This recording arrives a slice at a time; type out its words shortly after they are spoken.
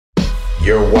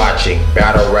You're watching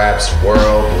Battle Rap's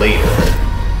world leader,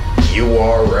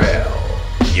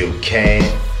 URL. You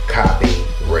can't copy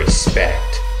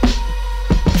respect.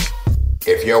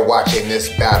 If you're watching this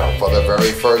battle for the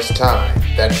very first time,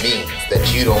 that means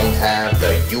that you don't have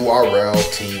the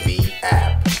Urltv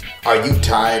app. Are you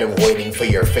tired of waiting for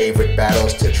your favorite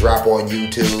battles to drop on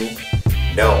YouTube?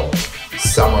 No.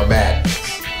 Summer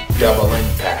Madness, Double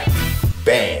Impact,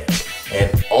 Band,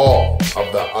 and all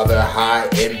of the other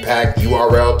high-impact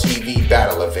Urltv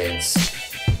battle events.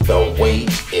 The wait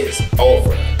is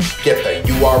over. Get the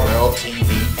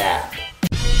Urltv app.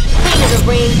 King of the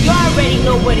Ring, you already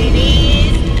know what it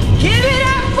is. Give it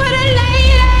up for the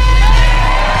lady!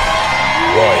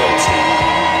 Royalty.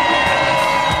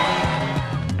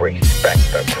 Respect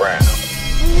the crown.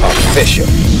 Official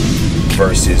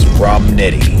versus Rum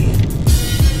Nitty.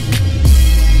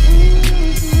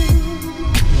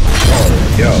 Tori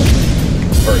Doe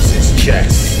versus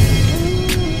Chess.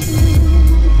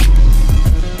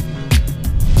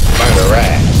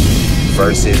 B.A.R.R.S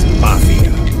versus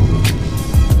Mafia.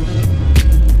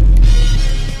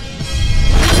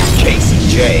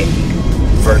 Geechi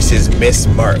versus Miss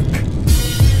Murk.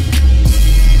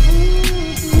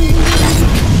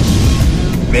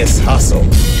 Miss Hustle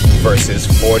versus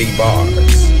 40 Bars.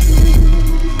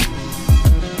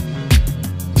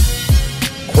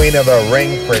 Queen of the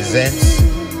Ring presents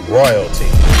Royalty.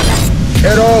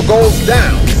 It all goes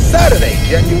down Saturday,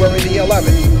 January the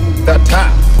 11th. The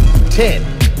top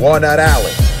 10, Walnut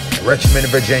Alley, Richmond,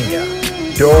 Virginia.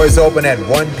 Doors open at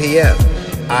 1 p.m.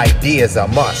 ID is a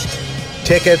must.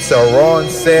 Tickets are on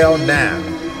sale now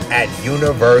at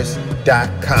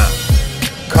universe.com.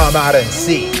 Come out and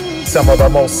see some of the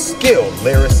most skilled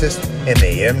lyricists in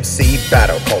the MC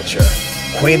battle culture.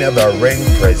 Queen of the Ring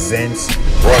presents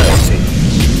Royalty.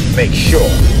 Make sure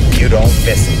you don't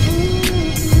miss it.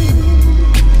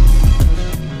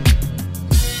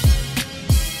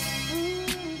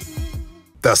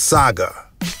 The Saga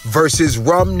versus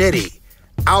Rum Nitty.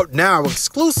 Out now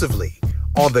exclusively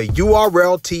on the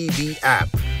Urltv app.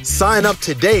 Sign up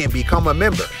today and become a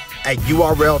member at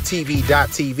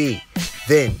urltv.tv.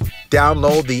 Then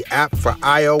download the app for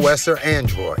iOS or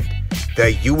Android.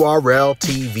 The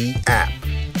Urltv app.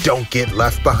 Don't get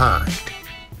left behind.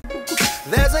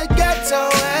 There's a ghetto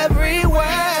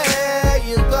everywhere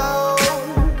you go.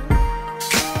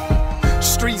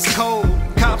 Streets cold,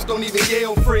 cops don't even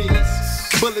yell freeze.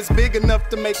 Bullets big enough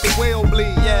to make the well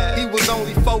bleed. Yeah. He was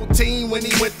only 14 when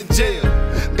he went to jail.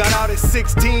 Got out at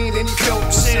 16 and he felt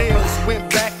the shells. Went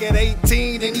back at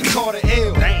 18 and he caught an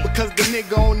L. Because the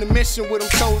nigga on the mission with him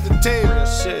told the tale.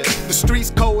 The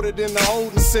streets colder than the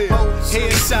olden cell.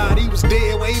 Headshot, he was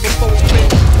dead way before he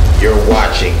fell. You're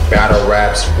watching Battle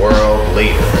Rap's world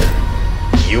leader,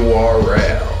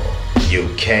 URL. You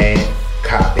can't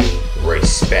copy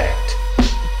respect.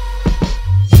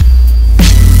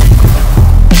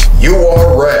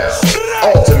 URL,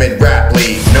 Ultimate Rap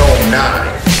League, No.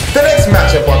 9. The next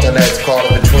matchup on tonight's card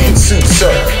is between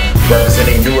Surf,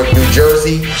 representing Newark, New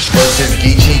Jersey, versus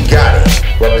Geechi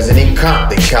Gotti, representing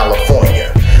Compton,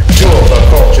 California. Two of the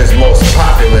culture's most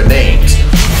popular names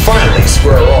finally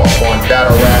square off on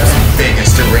Battle Rap's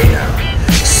biggest arena.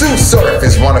 Surf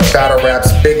is one of Battle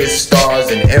Rap's biggest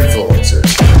stars and influencers.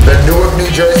 The Newark,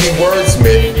 New Jersey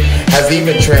wordsmith has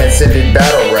even transcended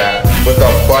Battle Rap with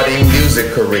a budding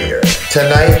music career.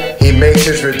 Tonight, he makes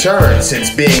his return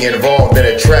since being involved in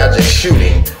a tragic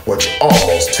shooting which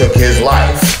almost took his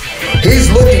life. He's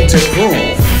looking to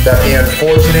prove that the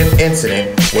unfortunate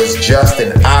incident was just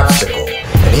an obstacle,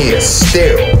 and he is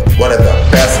still one of the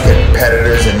best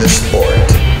competitors in the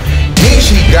sport.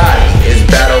 Geechi Gotti is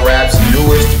Battle Rap's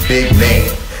newest big name.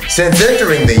 Since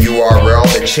entering the URL,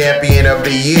 the champion of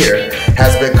the year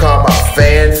has become a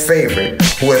fan favorite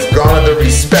who has garnered the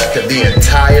respect of the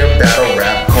entire Battle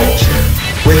Rap culture.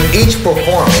 With each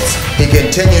performance, he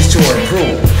continues to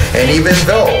improve, and even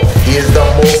though he is the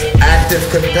most active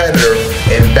competitor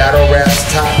in Battle Rap's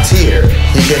top tier,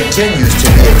 he continues to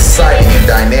be exciting and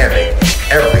dynamic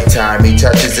every time he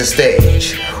touches the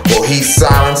stage. Will he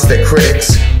silence the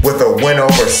critics with a win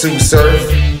over Surf?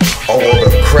 Or will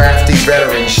the crafty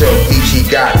veteran show Geechi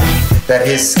Gotti that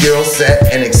his skill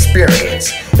set and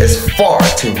experience is far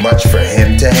too much for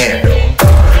him to handle?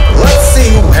 Let's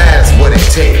see who has what it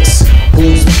takes,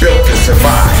 who's built to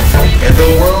survive in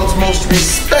the world's most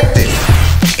respected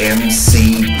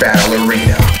MC battle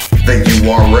arena, the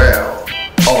URL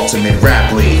Ultimate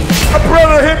Rap League. My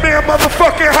brother hit me a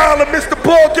motherfucking holler, Mr.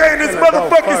 Ball Game, his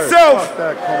motherfucking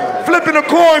self. Flipping a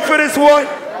coin for this one.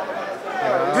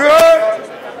 Good?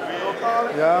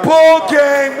 Ball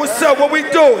Game, what's up? What we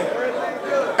doing?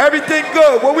 Everything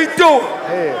good? What we doing?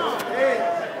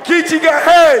 Geechi got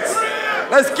heads.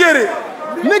 Let's get it.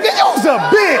 Nigga, you's a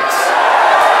bitch.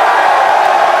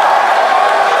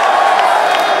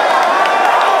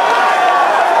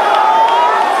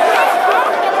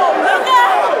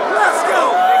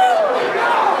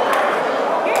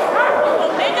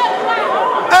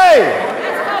 Hey,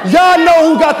 y'all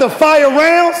know who got the fire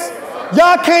rounds?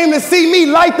 Y'all came to see me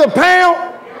light the pound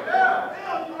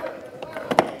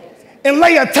and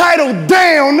lay a title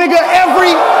down, nigga,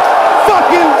 every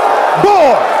fucking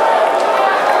bar.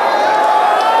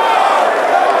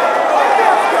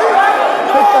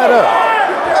 Pick that up.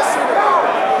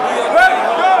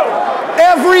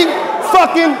 Every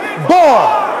fucking bar.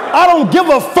 I don't give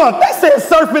a fuck. They said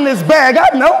surf in this bag.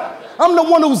 I know. I'm the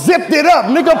one who zipped it up,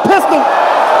 nigga. Pistol.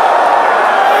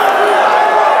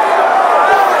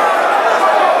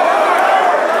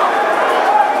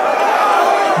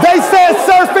 They said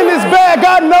surf in this bag,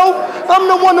 I know. I'm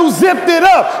the one who zipped it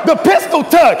up. The pistol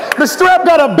tuck. The strap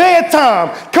got a bedtime.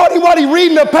 Cody while he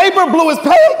reading the paper, blew his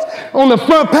page on the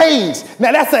front page.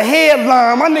 Now that's a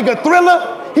headline. My nigga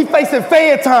Thriller, he facing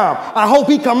Fed time. I hope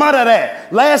he come out of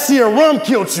that. Last year, Rum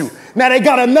killed you. Now they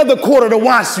got another quarter to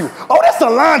wash you. Oh, that's a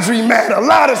laundry mat. A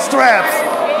lot of straps.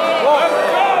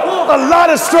 A lot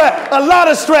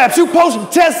of straps. You post your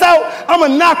chest out, I'ma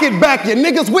knock it back. Your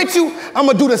niggas with you,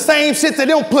 I'ma do the same shit to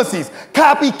them pussies.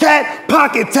 Copycat,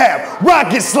 pocket tap,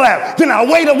 rocket slap. Then I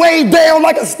weigh the wave down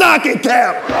like a stocking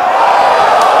cap.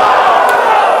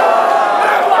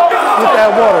 Get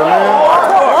that water, man.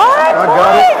 I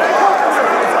got it.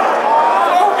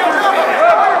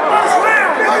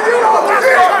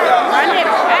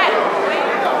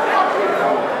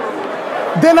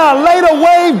 Then I lay the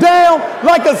wave down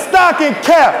like a stocking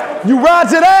cap. You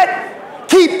roger that?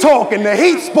 Keep talking. The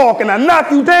heat sparking. I knock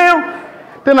you down.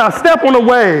 Then I step on the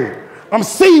wave. I'm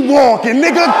sea walking,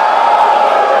 nigga.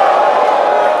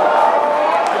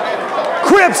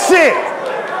 Crip shit.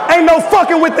 Ain't no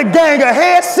fucking with the gang. A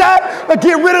headshot or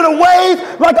get rid of the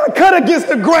wave like I cut against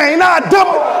the grain. I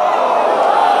dump it.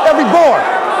 Every bar.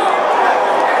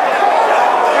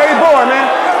 Every bar, man.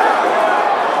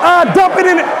 I dump it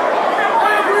in it.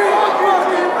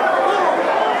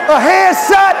 A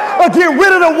headshot or get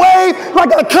rid of the wave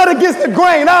like I cut against the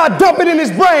grain. I'll dump it in his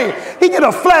brain. He get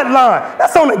a flat line.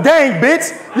 That's on the gang,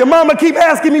 bitch. Your mama keep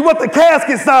asking me what the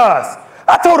casket size.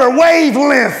 I told her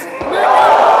wavelength.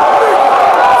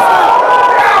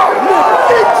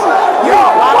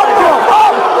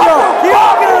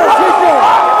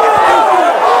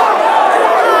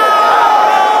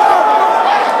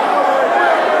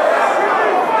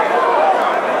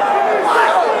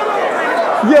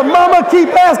 Your mama keep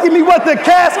asking me what the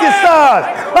casket size.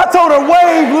 I told her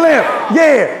wavelength.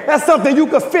 Yeah, that's something you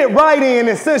could fit right in.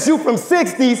 And since you from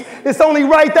 60s, it's only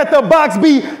right that the box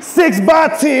be 6 by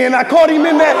 10. I caught him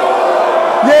in that.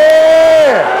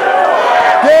 Yeah.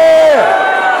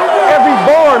 Every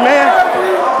bar, man.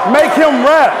 Make him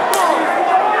rap.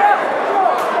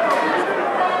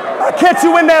 I catch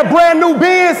you in that brand new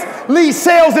Benz, leave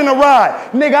shells in the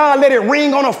ride. Nigga, I'll let it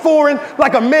ring on a foreign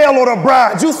like a male or the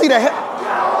bride. You see the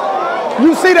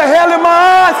hell in my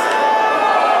eyes?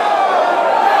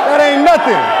 That ain't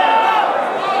nothing.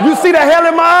 You see the hell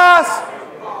in my eyes?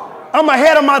 I'm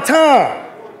ahead of my time.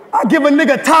 I give a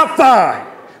nigga top 5.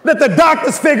 Let the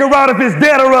doctors figure out if it's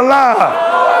dead or alive.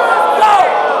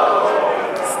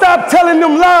 Stop telling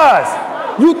them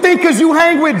lies. You think cause you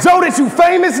hang with Joe that you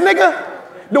famous, nigga?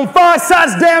 Them 5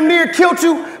 shots damn near killed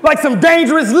you like some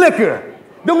dangerous liquor.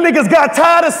 Them niggas got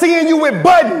tired of seeing you with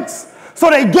buttons, so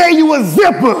they gave you a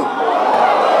zipper.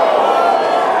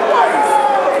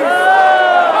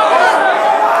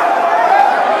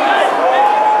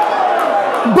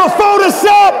 Before the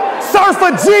shot, surf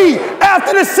a G.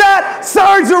 After the shot,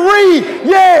 surgery.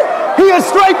 Yeah, he a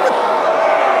straight.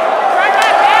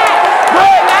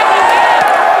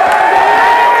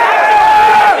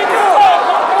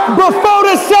 Before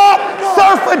the shot,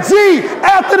 surf a G.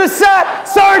 After the shot,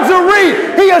 surgery.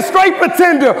 He a straight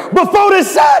pretender. Before the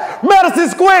shot, Madison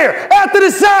Square. After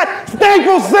the shot,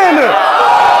 Staples Center.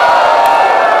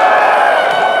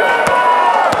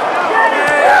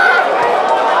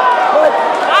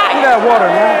 That water,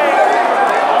 man.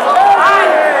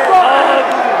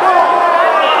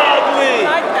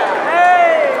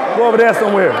 Go over there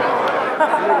somewhere.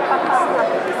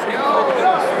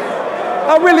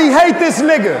 I really hate this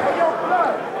nigga.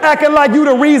 Acting like you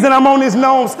the reason I'm on this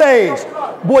known stage.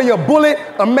 Boy, your bullet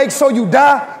will make sure you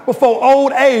die before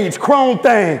old age. Chrome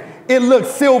thing. It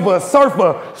looks silver.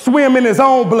 Surfer swim in his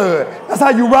own blood. That's how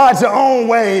you ride your own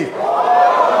wave.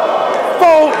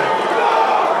 Fold.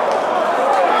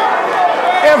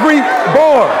 Every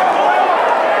bar.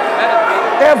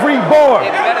 Every bar.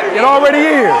 It already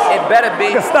is. It better be.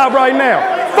 I can stop right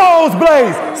now. Falls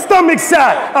blaze, stomach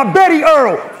shot, a Betty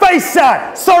Earl, face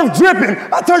shot, surf dripping.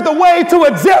 I turned the wave to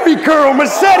a Jerry curl,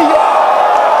 machete.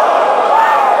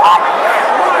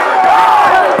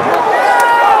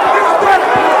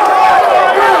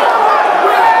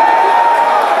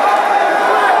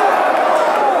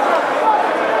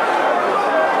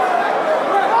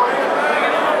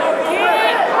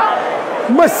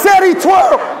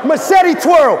 Machete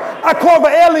twirl. I carve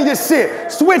an L in your shit.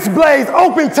 Switchblades,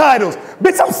 open titles.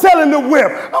 Bitch, I'm selling the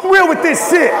whip. I'm real with this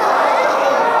shit.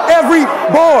 Every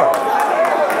bar.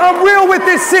 I'm real with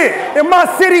this shit. In my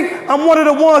city, I'm one of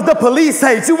the ones the police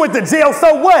hate. You went to jail,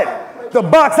 so what? The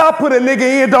box I put a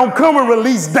nigga in don't come with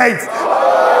release dates.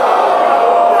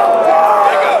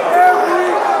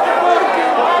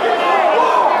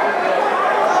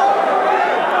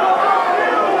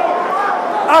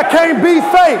 I can't be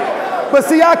fake. But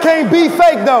see, I can't be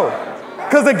fake though.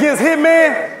 Cause against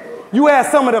Hitman, you had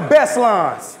some of the best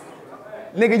lines.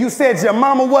 Nigga, you said your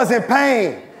mama was in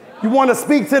pain. You wanna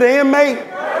speak to the inmate?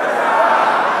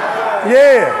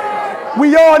 Yeah,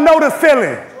 we all know the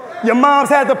feeling. Your mom's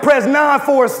had to press 9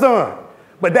 for her son.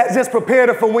 But that just prepared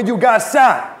her for when you got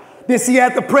shot. Then she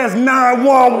had to press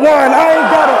 911. I ain't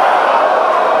gotta.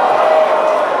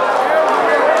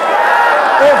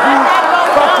 Every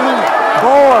fucking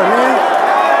bar, man.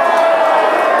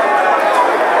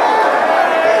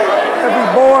 Every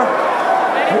bar.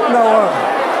 No,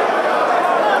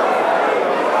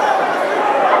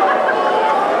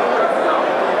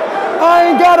 I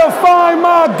ain't gotta find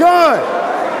my gun.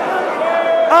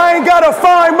 I ain't gotta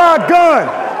find my gun.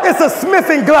 It's a Smith &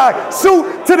 Glock.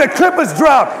 Shoot till the clippers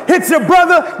drop. Hit your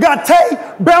brother, got Tay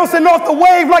bouncing off the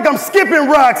wave like I'm skipping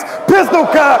rocks. Pistol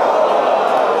cop.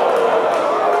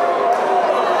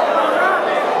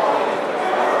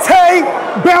 Tay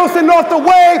bouncing off the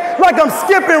wave like I'm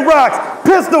skipping rocks.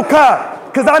 Pistol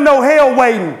cop, cause I know hell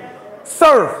waiting.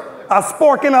 Surf, I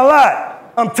sparking a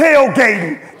lot. I'm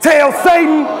tailgating. Tell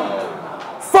Satan,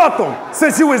 fuck him.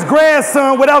 Since you his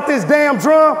grandson without this damn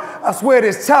drum, I swear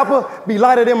this chopper be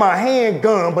lighter than my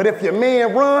handgun. But if your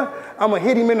man run, I'ma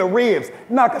hit him in the ribs,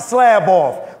 knock a slab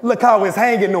off. Look how it's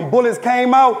hanging. Them bullets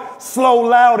came out, slow,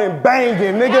 loud, and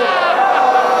banging, nigga.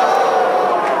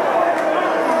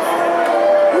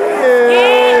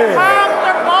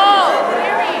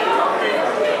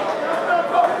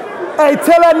 Hey,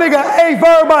 tell that nigga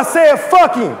A.V.R.R.S. I said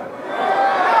fuck him.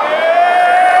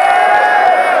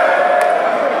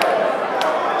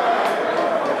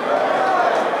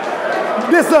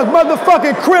 This is a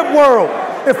motherfucking Crip world.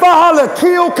 If I holler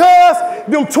kill cuz,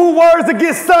 them 2 words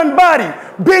against somebody.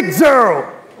 Big Gerald.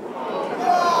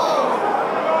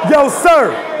 Yo,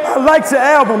 sir, I liked your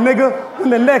album, nigga,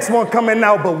 when the next one coming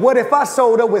out, but what if I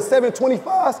showed up with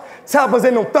 725s, choppers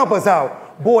and them thumpers out?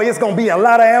 Boy, it's gonna be a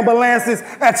lot of ambulances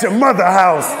at your mother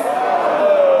house.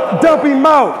 Dump him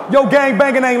out. Your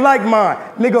gangbanging ain't like mine.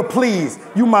 Nigga, please,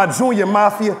 you my junior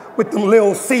mafia with them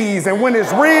little C's, and when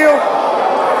it's real,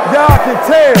 y'all can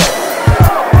tell.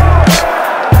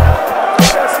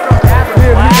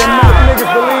 Yeah,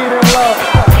 niggas believe in love.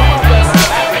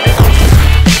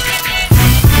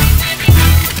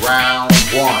 Round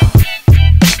 1.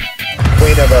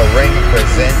 Queen of the Ring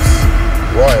presents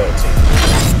Royalty.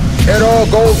 It all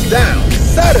goes down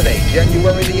Saturday,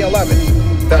 January the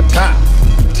 11th. The Top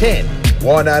 10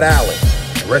 Walnut Alley,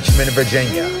 Richmond,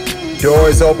 Virginia.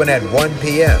 Doors open at 1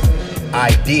 p.m.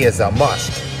 ID is a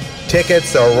must.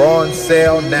 Tickets are on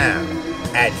sale now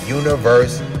at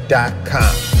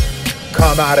universe.com.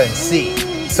 Come out and see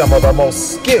some of the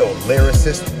most skilled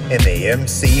lyricists in the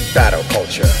MC battle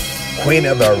culture. Queen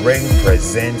of the Ring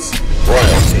presents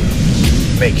Royalty.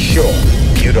 Make sure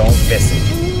you don't miss it.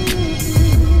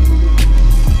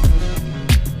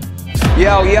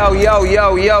 Yo, yo, yo,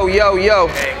 yo, yo, yo, yo.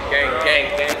 Gang.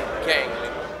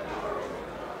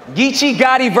 Geechi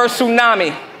Gotti vs.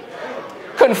 Tsunami.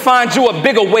 Couldn't find you a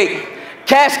bigger weight.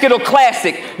 Casket or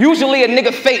classic, usually a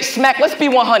nigga fate. Smack, let's be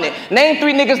 100. Name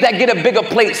 3 niggas that get a bigger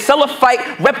plate. Sell a fight,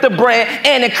 rep the brand,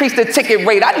 and increase the ticket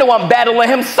rate. I know I'm battling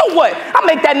him, so what? I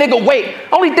make that nigga wait.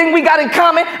 Only thing we got in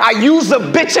common, I use a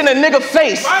bitch in a nigga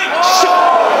face.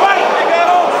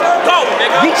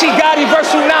 Geechi Gotti vs.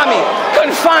 Tsunami.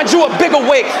 Couldn't find you a bigger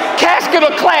weight. Casket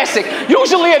or classic,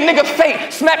 usually a nigga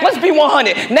fate. Smack, let's be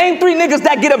 100. Name 3 niggas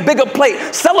that get a bigger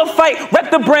plate. Sell a fight, rep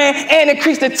the brand, and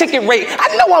increase the ticket rate.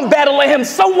 I know I'm battling him,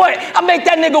 so what? I make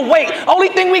that nigga wait. Only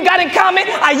thing we got in common,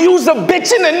 I use a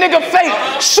bitch in a nigga face.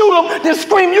 Shoot him, then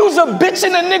scream, use a bitch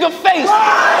in a nigga face.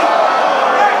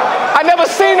 I never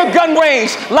seen a gun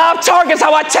range. Live targets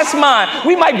how I test mine.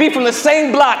 We might be from the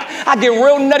same block. I get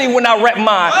real nutty when I rep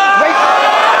mine.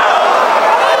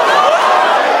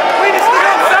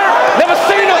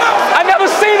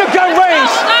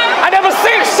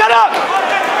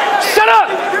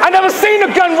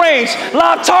 the gun range.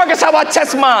 Live targets how I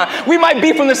test mine. We might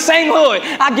be from the same hood.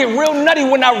 I get real nutty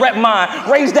when I rep mine.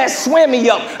 Raise that swammy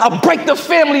up. I break the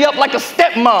family up like a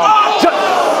stepmom.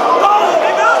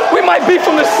 We might be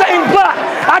from the same block.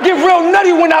 I get real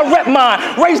nutty when I rep mine.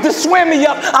 Raise the swammy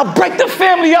up. I break the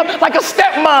family up like a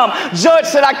stepmom. Judge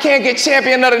said I can't get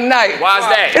champion of the night. Why's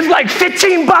that? It's like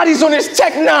 15 bodies on this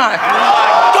Tech 9. God,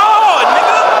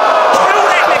 nigga. Kill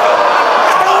that nigga.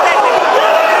 Kill that nigga.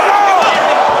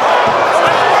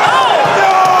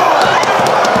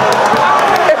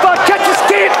 If I catch his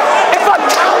kid, if I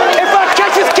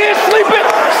catch his kid sleeping,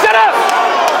 shut up.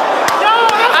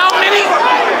 How many?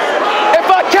 If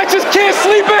I catch his kid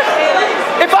sleeping,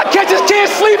 if I catch his kid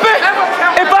sleeping,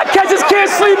 if I catch his kid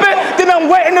sleeping, then I'm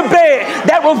wet in the bed.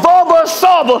 That revolver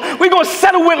solver, we gonna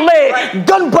settle with lead.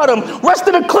 Gun butt him, rest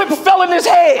of the clip fell in his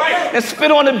head. And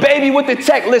spit on the baby with the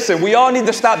tech. Listen, we all need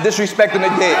to stop disrespecting the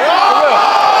dead. For real.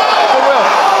 For real.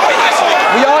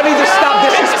 We all need to stop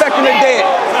disrespecting the dead.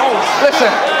 Listen,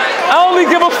 I only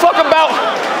give a fuck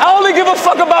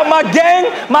about my gang,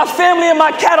 my family, and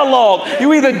my catalog.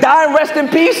 You either die and rest in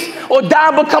peace or die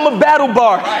and become a battle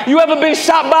bar. You ever been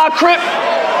shot by a Crip?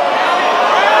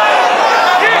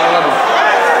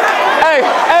 Hey,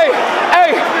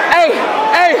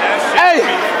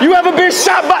 you ever been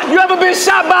shot by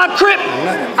a Crip?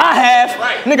 I have.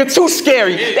 Nigga, too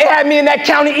scary. They had me in that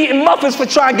county eating muffins for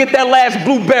trying to get that last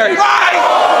blueberry.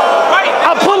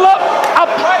 I pull up,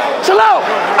 chill out.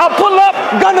 I pull up,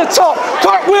 gunna talk,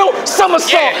 cartwheel,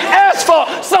 somersault, asphalt,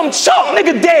 some chalk,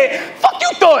 nigga dead. Fuck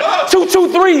you thought,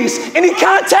 223s. Any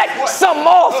contact, something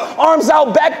off, arms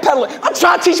out, backpedaling. I'm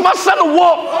trying to teach my son to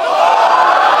walk.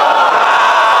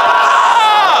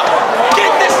 Get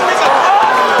this nigga.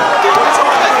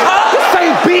 This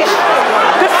ain't beef.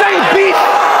 This ain't beef.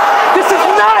 This is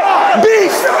not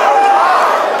beef.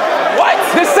 What?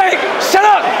 This ain't, shut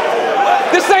up.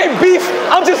 This ain't beef.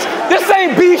 This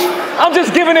ain't beef. I'm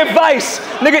just giving advice.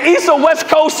 Nigga, East or West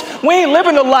Coast, we ain't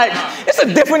living alike. It's a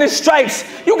different in stripes.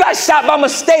 You got shot by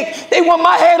mistake. They want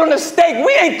my head on the stake.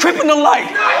 We ain't crippin' alike.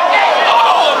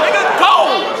 Oh, nigga, go.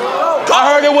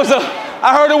 I heard it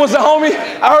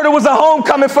was a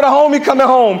homecoming for the homie coming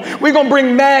home. We gonna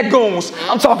bring mad goons.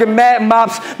 I'm talking mad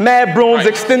mops, mad brooms,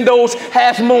 extendos,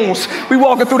 half moons. We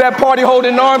walking through that party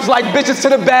holding arms like bitches to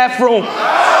the bathroom.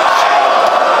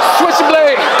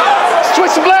 Switchblade,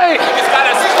 switchblade,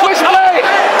 switchblade,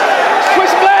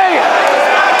 switchblade,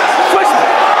 switchblade.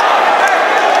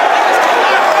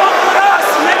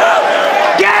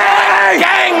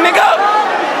 Gang, nigga.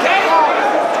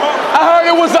 I heard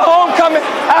it was a homecoming.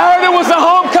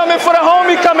 For the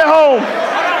homie coming home.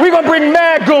 We gonna bring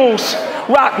mad goons.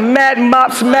 Rock mad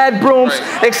mops, mad brooms,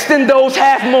 extendos,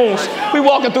 half moons. We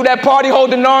walking through that party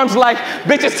holding arms like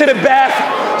bitches to the bath.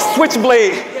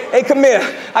 Switchblade. Hey, come here.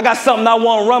 I got something I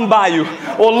want to run by you.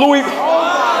 Or Louis.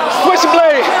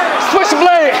 Switchblade.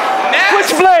 Switchblade.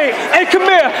 Switchblade. Hey, come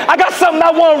here. I got something I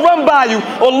want to run by you.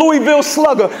 Or Louisville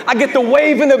Slugger. I get the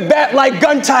wave in the bat like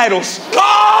gun titles. Go!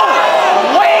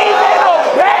 Wave in the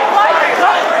bat like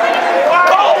gun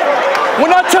titles. When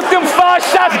I took them 5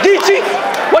 shots, Geechi,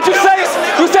 what you say?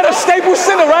 You said a Staples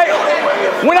Center, right?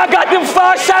 When I got them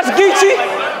 5 shots, Geechi,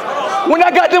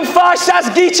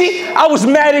 I was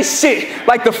mad as shit.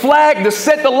 Like the flag, the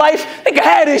set, the life, nigga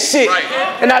had this shit.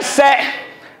 And I sat,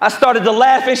 I started to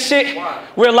laugh and shit,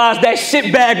 realized that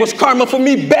shit bag was karma for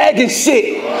me bagging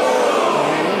shit.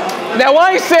 Now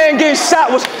I ain't saying getting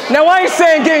shot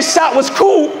was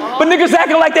cool, but niggas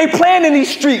acting like they playing in these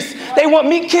streets. They want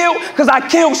me killed because I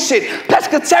killed shit.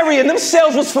 Pescatarian, them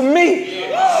shells was for me.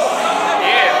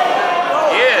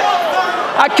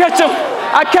 I catch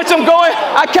him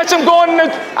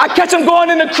going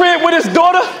in the crib with his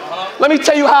daughter. Let me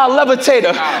tell you how I levitate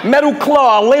her. Metal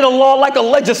claw, I lay the law like a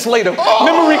legislator.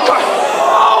 Memory card.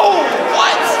 Oh,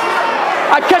 what?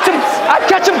 I catch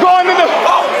him going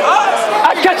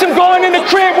in the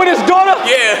crib with his daughter.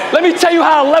 Yeah. Let me tell you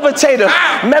how I levitate her.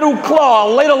 Metal claw,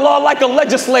 lay the law like a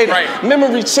legislator.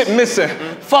 Memory chip missing.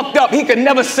 Fucked up, he could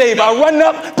never save. I run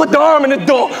up, put the arm in the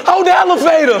door, hold the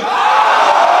elevator.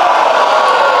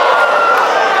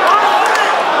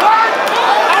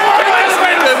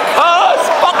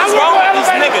 What's wrong with these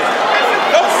niggas?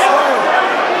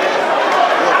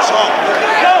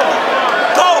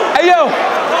 Hey yo,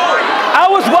 I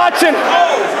was watching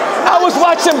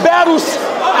battles.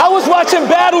 I was watching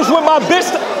battles with my bitch.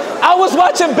 I was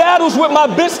watching battles with my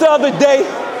bitch the other day.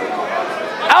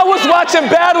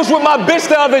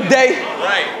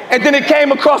 And then it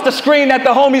came across the screen that the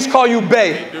homies call you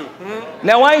Bay.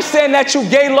 Now I ain't saying that you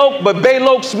gay loc, but Bay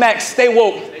loc smacks. Stay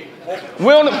woke.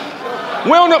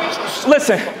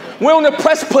 Listen, We don't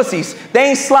impress pussies. They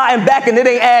ain't sliding back and it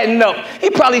ain't adding up.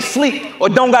 He probably sleep or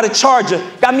don't got a charger.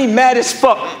 Got me mad as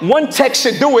fuck. One text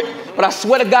should do it. But I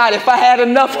swear to God, if I had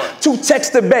enough, 2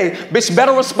 texts a day. Bitch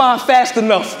better respond fast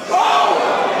enough.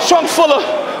 Trunk full of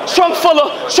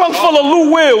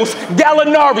Lou Wills,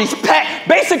 Gallinaris, pack.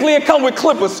 Basically, it come with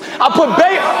clippers. I put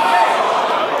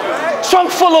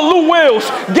trunk full of Lou Wills,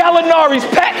 Gallinaris,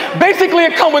 pack. Basically,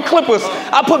 it come with clippers.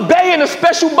 I put Bay in a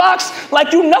special box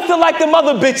like you nothing like them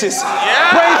other bitches.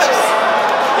 Yes.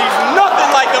 He's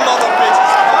nothing like them other bitches.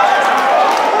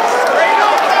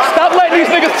 Stop letting these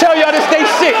niggas tell y'all this they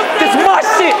shit. This my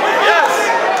shit. Yes.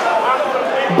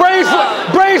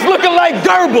 Brains looking like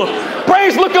Gerber.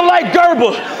 Brains looking like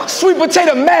Gerber. Sweet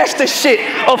potato master shit.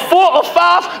 A 4 or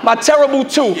 5, my terrible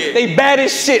 2. They bad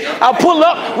as shit. I'll pull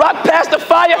up, rock past the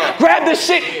fire, grab the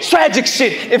shit, tragic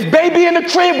shit. If baby in the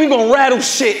crib, we gon' rattle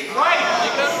shit.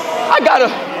 I got a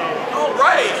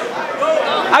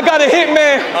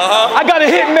hitman. I got a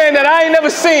hitman that I ain't never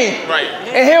seen.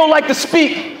 And he don't like to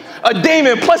speak. A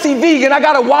demon, plus he vegan. I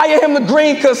gotta wire him the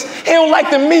green cause he don't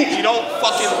like the meat. You don't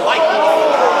fucking like me.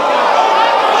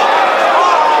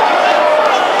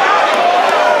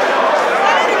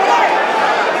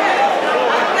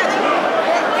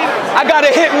 I got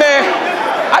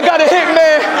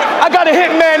a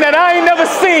hitman that I ain't never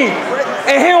seen.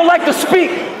 And he don't like to speak.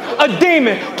 A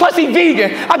demon, plus he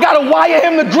vegan. I gotta wire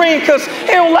him the green cause he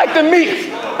don't like the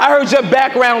meat. I heard your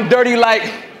background dirty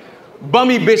like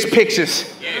bummy bitch pictures.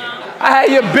 I had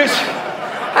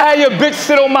your bitch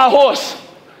sit on my horse.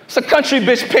 It's a country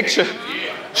bitch picture.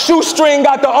 Shoestring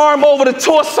got the arm over the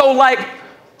torso like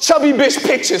chubby bitch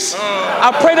pictures.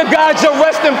 I pray to God your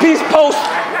rest in peace post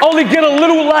only get a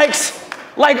little likes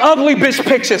like ugly bitch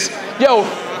pictures. Yo,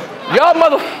 y'all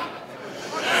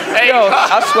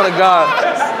I swear to God.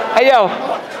 Hey, yo,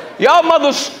 y'all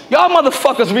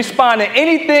motherfuckers respond to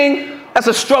anything that's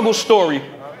a struggle story.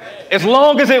 As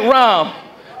long as it rhyme.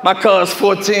 My cuz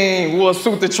 14 wore a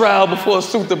suit to trial before a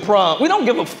suit to prom. We don't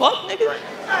give a fuck, nigga.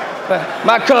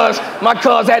 My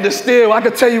cuz had to steal. I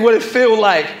could tell you what it feel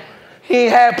like. He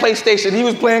ain't had PlayStation. He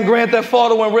was playing Grand Theft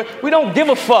Auto and we don't give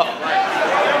a fuck.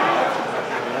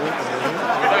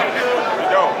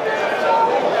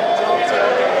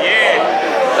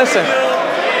 Listen,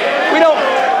 we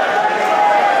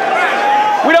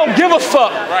don't give a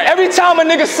fuck. Every time a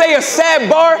nigga say a sad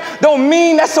bar, don't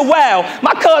mean that's a wow.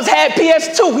 My cuz had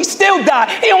PS2, he still died.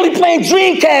 He only playing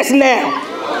Dreamcast now.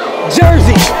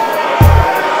 Jersey.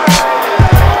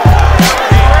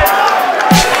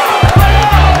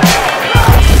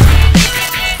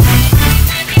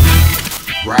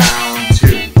 Round 2.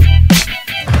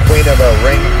 Queen of the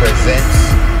Ring presents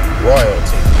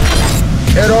Royalty.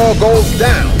 It all goes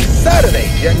down Saturday,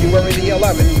 January the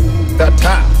 11th. The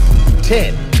top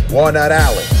 10 Walnut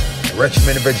Alley,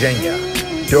 Richmond, Virginia.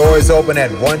 Doors open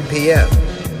at 1 p.m.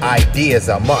 Ideas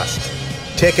a must.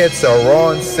 Tickets are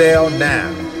on sale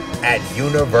now at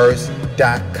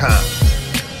universe.com.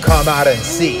 Come out and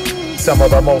see some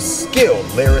of the most skilled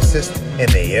lyricists in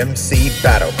the MC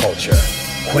battle culture.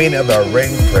 Queen of the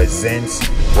Ring presents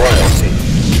Royalty.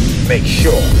 Make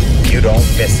sure you don't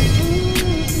miss it.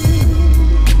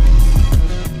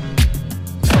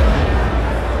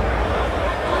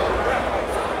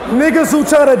 Niggas who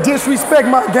try to disrespect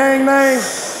my gang name,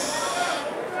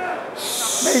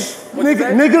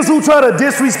 niggas who try to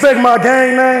disrespect my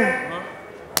gang name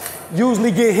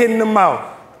usually get hit in the mouth.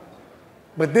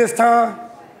 But this time,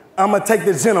 I'ma take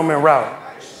the gentleman route.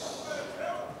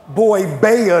 Boy,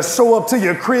 B.A.R.S show up to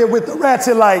your crib with the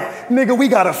ratchet like, nigga, we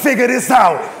gotta figure this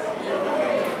out.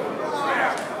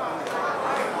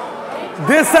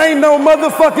 This ain't no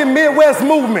motherfucking Midwest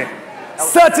movement.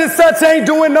 Such and such ain't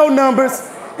doing no numbers.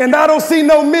 And I don't see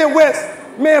no Midwest.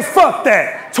 Man, fuck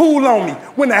that. Tool on me.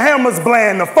 When the hammer's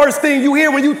bland, the first thing you hear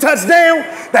when you touch down,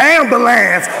 the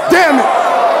ambulance. Damn it.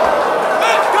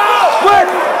 Let's go. What?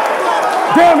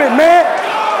 Damn it, man.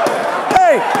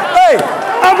 Hey,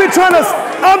 I've been trying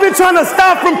to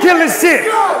stop from killing shit.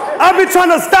 I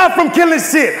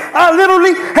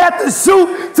literally had to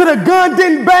shoot till the gun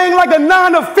didn't bang like a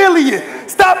non-affiliate.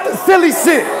 Stop the silly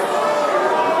shit.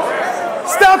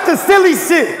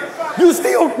 You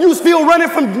still running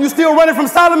from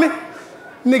Solomon?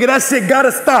 Nigga, that shit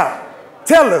gotta stop.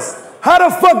 Tell us, how the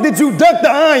fuck did you duck the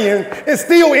iron and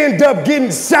still end up getting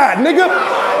shot, nigga?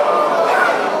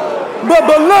 But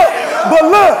look,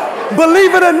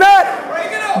 believe it or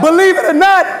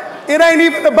not, it ain't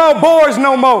even about B.A.R.S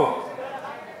no more.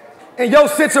 And your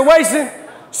situation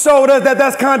showed us that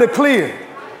that's kind of clear.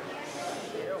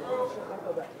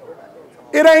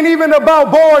 It ain't even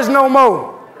about B.A.R.S no more.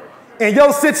 And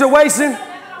your situation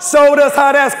showed us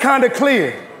how that's kind of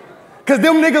clear. Cause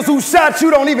them niggas who shot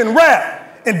you don't even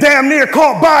rap and damn near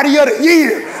caught body of the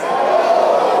year.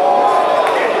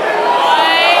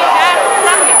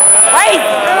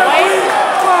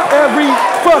 Every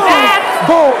fucking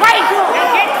boy.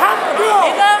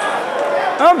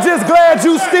 I'm just glad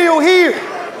you still here.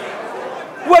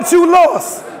 What you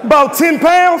lost? About 10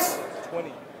 pounds?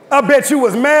 20. I bet you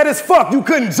was mad as fuck you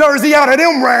couldn't jersey out of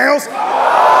them rounds.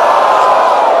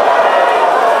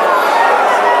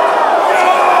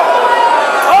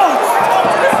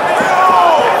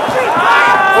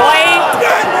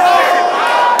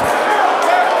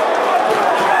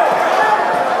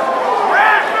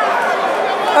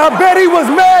 I bet he was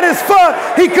mad as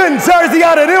fuck he couldn't jersey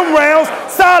out of them rounds.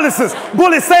 Silencers,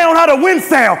 bullets sound how the wind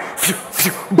sound.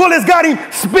 Bullets got him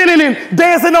spinning and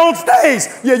dancing on stage.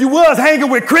 Yeah, you was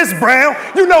hanging with Chris Brown.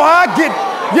 You know how I get,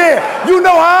 yeah, you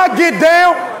know how I get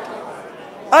down.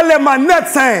 I let my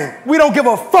nuts hang. We don't give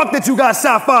a fuck that you got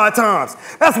shot 5 times.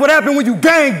 That's what happened when you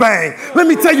gang bang. Let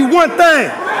me tell you one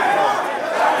thing.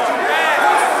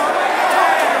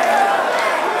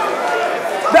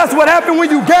 That's what happened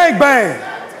when you gang bang.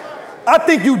 I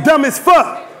think you dumb as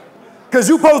fuck, cause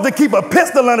you supposed to keep a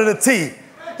pistol under the tee.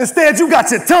 Instead, you got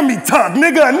your tummy tucked,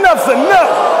 nigga. Enough's enough.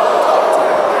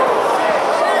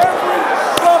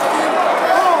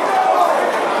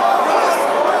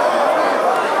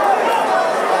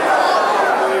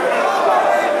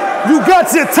 You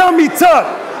got your tummy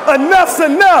tucked. Enough's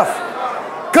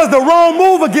enough. Cause the wrong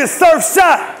mover gets surf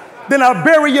shot. Then I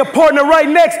bury your partner right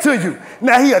next to you.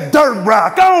 Now he a dirt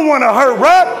rock. I don't want to hurt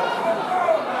rock.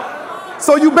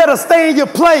 So you better stay in your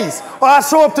place, or I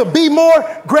show up to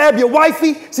B.A.R.R.S, grab your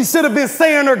wifey. She should have been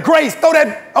saying her grace. Throw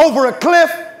that over a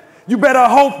cliff. You better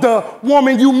hope the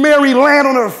woman you marry land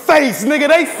on her face, nigga.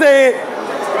 They said,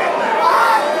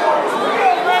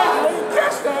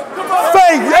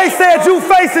 they said you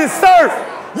facing surf.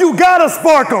 You gotta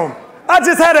spark them. I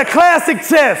just had a classic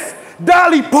chest.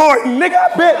 Dolly Parton, nigga,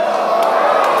 I bet.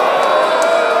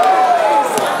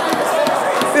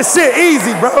 This shit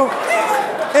easy, bro.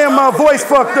 And my voice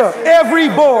fucked up. Every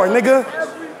bar, nigga.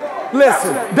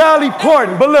 Listen, Dolly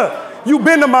Parton. But look, you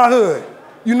been to my hood.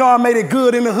 You know I made it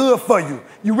good in the hood for you.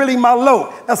 You really my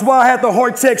low. That's why I had the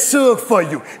Hortex Suge for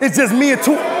you. It's just me and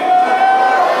two.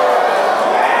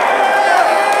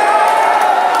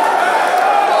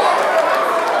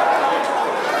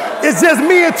 It's just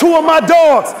me and 2 of my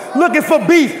dogs looking for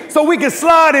beef so we can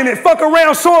slide in it. Fuck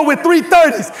around short with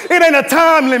 330s. It ain't a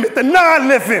time limit. The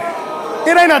 9-lifting.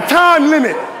 It ain't a time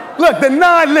limit. Look, the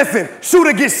 9-lifting.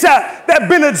 Shooter gets shot. That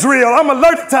Benadryl. I'm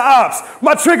allergic to ops.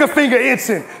 My trigger finger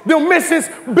itching. Them missions,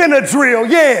 Benadryl.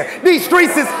 Yeah, these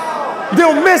streets is,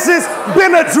 them missions,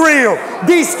 Benadryl.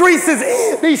 These streets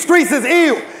is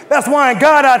ill. That's why in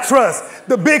God I trust.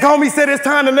 The big homie said it's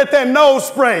time to let that nose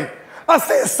spray. I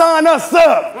said, sign us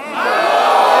up.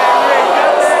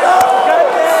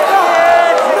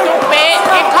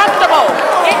 Get comfortable.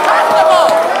 Get comfortable.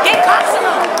 Get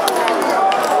comfortable.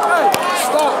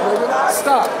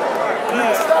 Stop.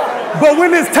 But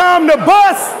when it's time to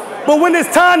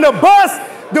bust,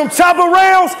 them chopper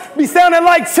rounds be sounding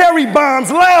like cherry bombs,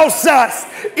 loud shots,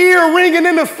 ear ringing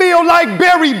in the field like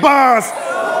berry bombs.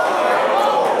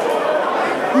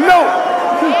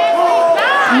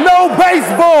 No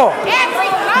baseball.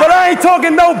 But I ain't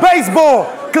talking no baseball,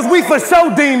 cause we for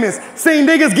show demons. Seen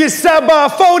niggas get shot by a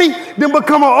 40, then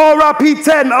become an R.I.P.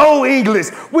 tat in old English.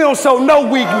 We don't show no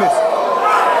weakness.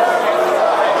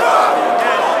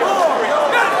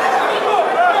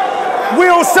 We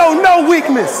don't show no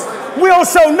weakness. We don't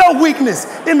show no weakness.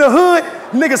 In the hood,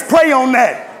 niggas pray on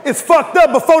that. It's fucked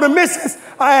up. Before the missions,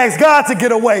 I asked God to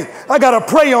get away. I gotta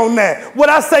pray on that. What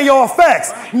I say all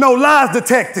facts, no lies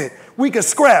detected. We can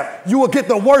scrap. You will get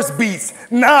the worst beats.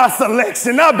 Nah,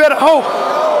 selection. I better hope.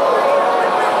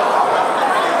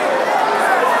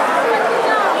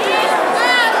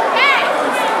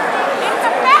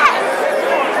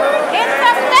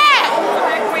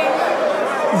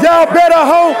 Y'all better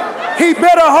hope. He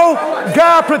better hope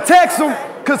God protects him.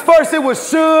 Cause first it was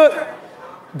should,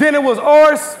 then it was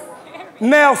ours,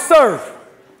 now surf.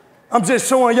 I'm just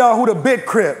showing y'all who the big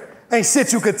crip. Ain't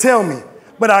shit you could tell me.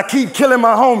 But I keep killing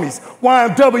my homies.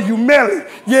 YMW Melly,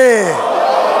 yeah.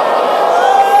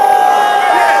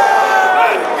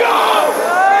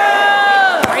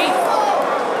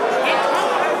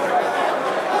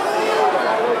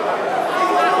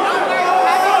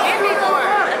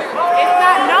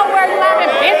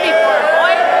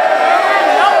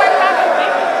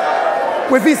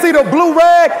 If he see the blue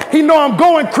rag, he know I'm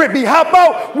going crippy. Hop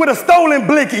out with a stolen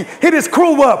blicky. Hit his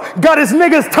crew up. Got his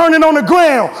niggas turning on the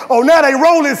ground. Oh, now they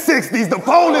rolling 60s. The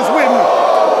police with me.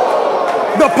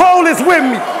 The pole is with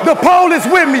me. The pole is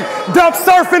with me. Dump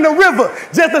surf in the river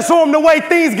just to show him the way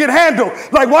things get handled.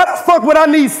 Like, why the fuck would I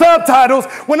need subtitles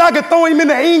when I could throw him in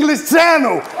the English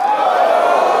channel?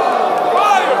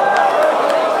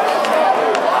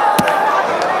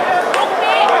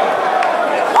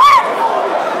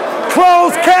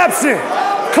 Closed caption.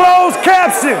 Closed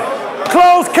caption.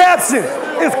 Closed caption.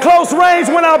 It's close range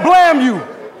when I blam you.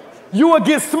 You would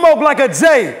get smoked like a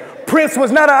J. Prince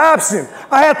was not an option.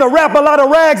 I had to wrap a lot of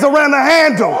rags around the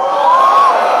handle.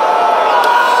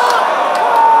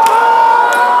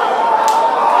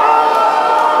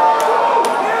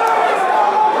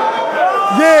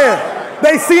 Yeah,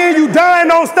 they seeing you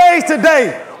dying on stage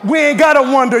today. We ain't gotta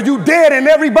wonder. You dead and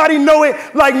everybody know it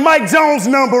like Mike Jones'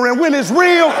 number. And when it's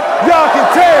real, y'all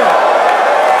can tell.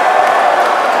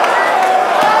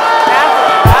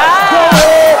 Go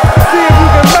ahead, see if you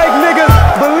can make niggas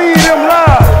believe them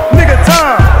lies. Nigga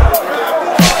time.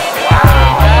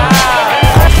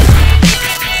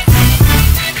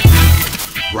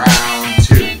 Round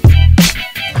 2.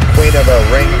 Queen of the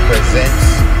Ring presents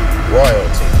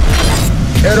Royalty.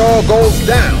 It all goes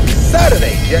down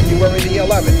Saturday, January the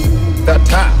 11th. The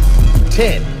Top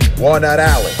 10 Walnut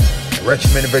Alley,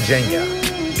 Richmond, Virginia.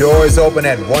 Doors open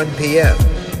at 1 p.m.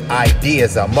 ID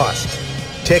is a must.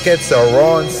 Tickets are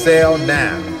on sale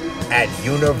now at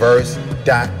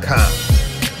universe.com.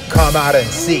 Come out and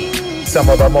see some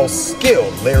of the most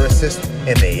skilled lyricists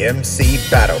in the MC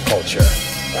battle culture.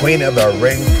 Queen of the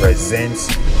Ring presents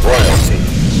Royalty.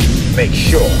 Make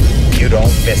sure you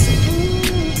don't miss it.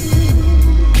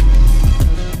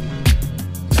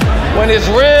 When it's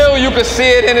real, you can see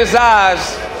it in his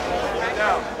eyes.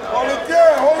 Hold it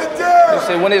down, hold it down.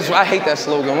 You say, I hate that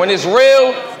slogan. When it's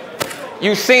real,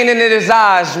 you seen it in his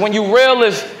eyes. When you real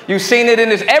is, you seen it in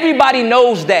his, everybody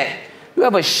knows that. You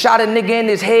ever shot a nigga in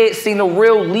his head, seen the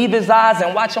real leave his eyes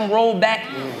and watch him roll back?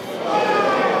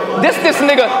 This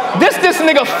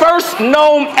nigga first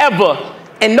known ever,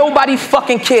 and nobody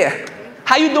fucking care.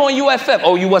 How you doing UFF?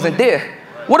 Oh, you wasn't there.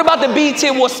 What about the BET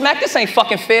Awards smack? This ain't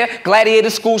fucking fair. Gladiator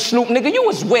School Snoop, nigga, you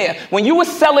was where? When you was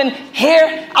selling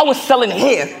hair, I was selling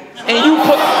hair. And you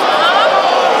put...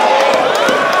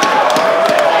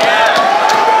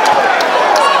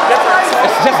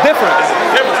 It's just different.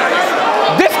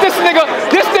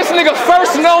 This nigga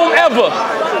first known ever,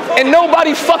 and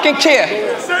nobody fucking care.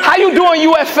 How you doing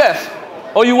UFF?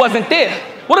 Oh, you wasn't there.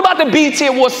 What about the BET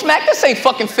Awards smack? This ain't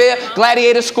fucking fair.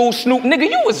 Gladiator School Snoop, nigga,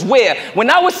 you was where? When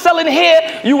I was selling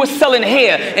hair, you was selling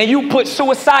hair. And you put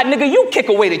suicide, nigga, you kick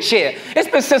away the chair. It's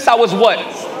been since I was what?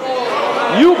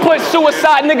 You put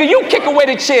suicide, nigga, you kick away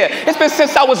the chair. It's been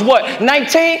since I was what,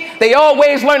 19? They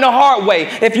always learn the hard way.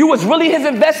 If you was really his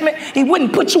investment, he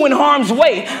wouldn't put you in harm's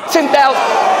way. 10,000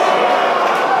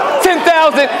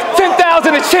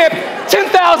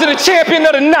 a champion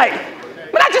of the night.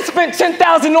 But I just spent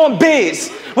 10,000 on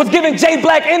Biz. Was giving J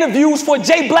Black interviews for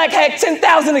J Black had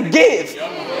 10,000 to give.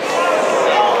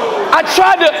 I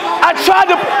tried to,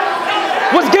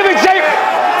 was giving J...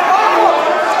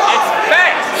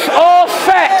 All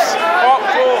facts.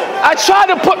 I tried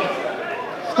to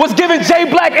was giving J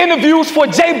Black interviews for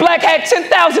J Black had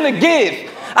 10,000 to give.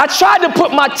 I tried to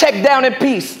put my tech down in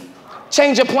peace.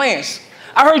 Change your plans.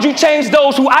 I heard you change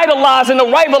those who idolize and the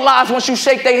rivalize once you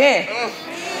shake their hand.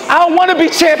 I don't want to be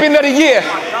champion of the year.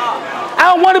 I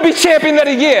don't want to be champion of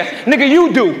the year. Nigga,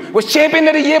 you do. Was champion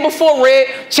of the year before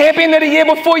Red, champion of the year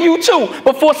before you too,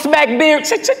 before Smack Beard,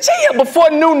 before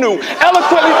Nunu.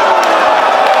 Eloquently.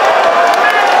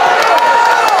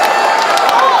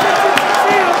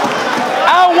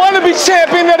 I don't want to be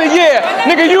champion of the year.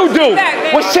 Nigga, you do.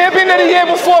 Was champion of the year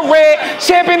before Red,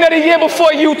 champion of the year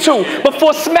before you two,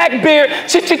 before Smack Beard,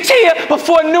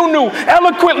 before Nunu.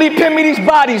 Eloquently pin me these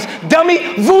bodies.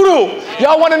 Dummy, voodoo.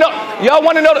 Y'all want to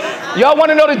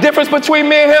know the difference between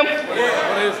me and him?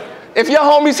 If your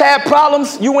homies had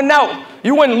problems, you went out.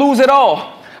 You wouldn't lose it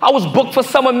all. I was booked for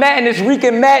Summer Madness,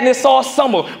 wreaking madness all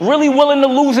summer, really willing to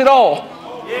lose it all.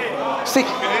 See,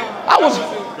 I was...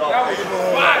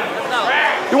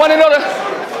 You want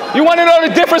to know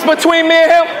the difference between me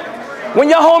and him? When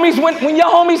your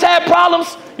homies had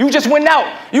problems, you just went out.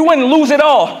 You wouldn't lose it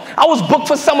all. I was booked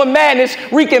for Summer Madness,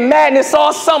 wreaking madness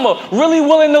all summer, really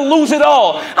willing to lose it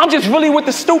all. I'm just really with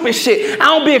the stupid shit. I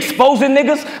don't be exposing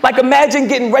niggas. Like imagine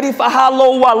getting ready for high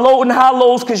low while loading high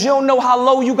lows, cause you don't know how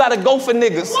low you gotta go for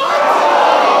niggas.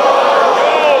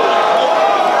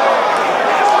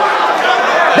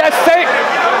 That's safe.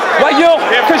 Well,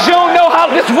 cause you don't know how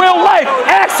this real life.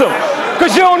 Ask them.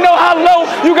 Cause you don't know how low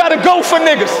you gotta go for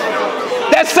niggas.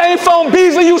 That same phone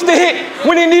Beasley used to hit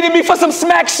when he needed me for some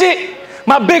smack shit.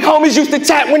 My big homies used to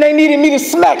tap when they needed me to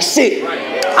smack shit.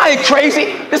 I ain't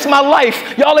crazy. This is my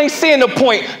life. Y'all ain't seeing the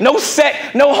point. No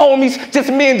set, no homies,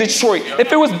 just me in Detroit.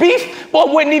 If it was beef, boy,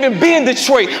 I wouldn't even be in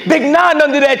Detroit. Big 9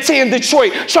 under that T in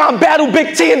Detroit. Try and battle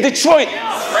Big T in Detroit.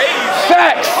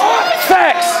 Facts.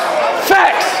 Facts.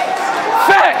 Facts.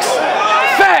 Facts.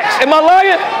 Facts. Am I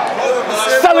lying?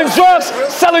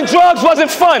 Selling drugs wasn't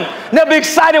fun. Never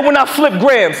excited when I flipped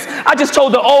grams. I just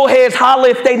told the old heads holler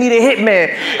if they need a hitman.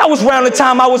 That was around the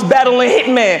time I was battling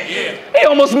Hitman. He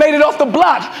almost made it off the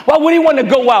block. Why would he want to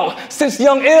go out? Since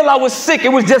young ill, I was sick.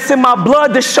 It was just in my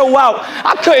blood to show out.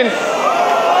 I couldn't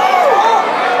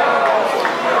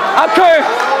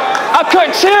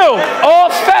chill. All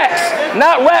facts,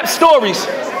 not rap stories.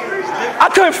 I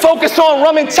couldn't focus on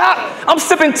rum and top. I'm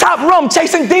sipping top rum,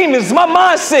 chasing demons. My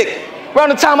mind's sick. Around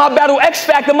the time I battled X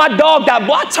Factor, my dog died.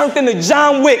 Boy, I turned into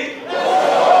John Wick.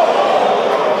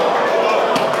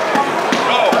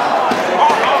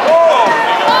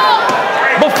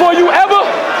 Before you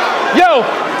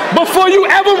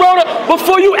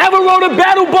ever wrote a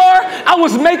battle bar, I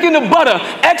was making the butter.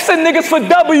 Xing niggas for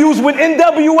W's when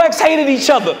NWX hated each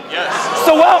other. Yes.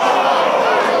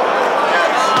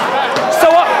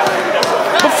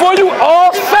 Before you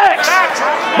all facts.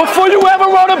 Before you ever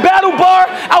wrote a battle bar,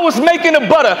 I was making the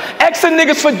butter. Xing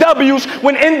niggas for W's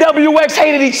when NWX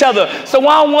hated each other. So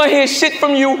I don't want to hear shit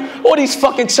from you or these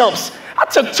fucking chumps. I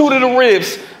took 2 to the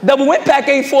ribs. Double impact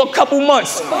ain't for a couple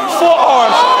months. 4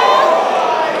 arms.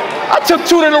 I took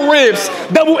 2 to the ribs.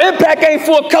 Double impact ain't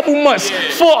for a couple months.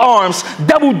 4 arms.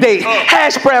 Double date.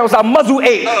 Hash browns, I muzzle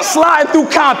 8. Sliding through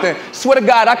Compton. Swear to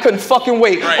God, I couldn't fucking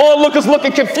wait. All lookers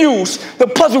looking confused. The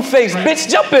puzzle face, bitch,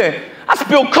 jump in. I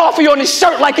spilled coffee on his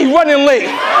shirt like he running late.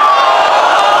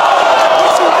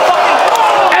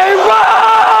 Hey,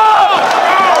 Rob!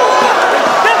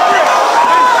 Different.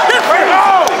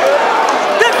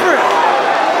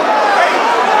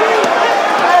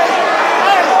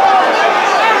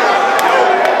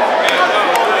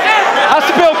 I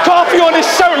spilled coffee on his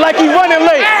shirt like he running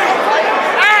late.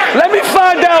 Let me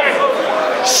find out.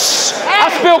 I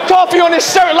spilled coffee on his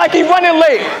shirt like he running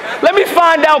late. Let me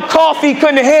find out Coffee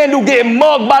couldn't handle getting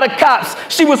mugged by the cops.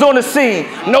 She was on the scene.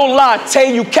 No lie,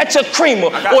 Tay, you catch a creamer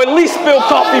or at least spill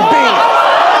coffee bean.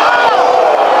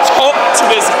 Talk to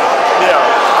this. Yeah.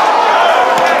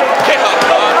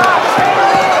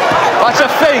 Watch your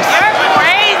face. You're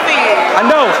crazy. I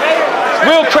know.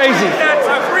 Real crazy.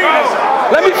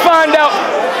 Let me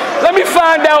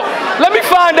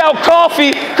find out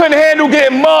Coffee couldn't handle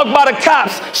getting mugged by the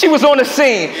cops. She was on the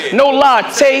scene. No lie,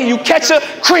 Tay, you catch a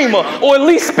creamer or at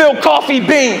least spill coffee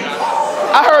bean.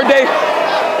 I heard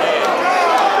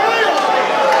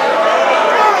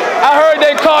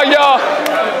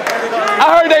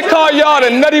they call y'all the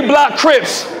Nutty Block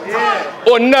Crips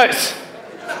or Nuts.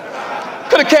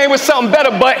 Could've came with something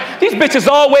better, but these bitches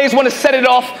always want to set it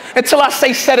off until I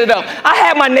say set it up. I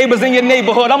had my neighbors in your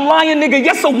neighborhood. I'm lying, nigga,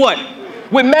 yes or what?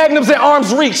 With magnums at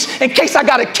arm's reach in case I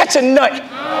gotta catch a nut.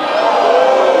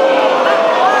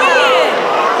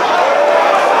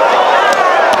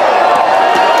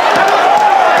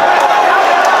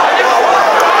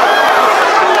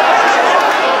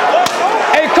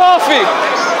 Hey, Coffee.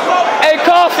 Hey,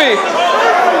 Coffee.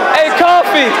 Hey,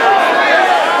 Coffee.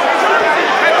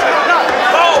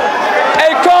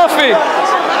 Hey, Coffee.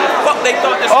 Fuck, they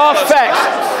thought this all facts.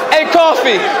 Hey,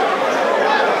 Coffee.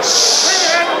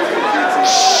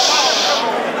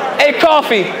 Hey,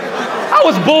 Coffee, I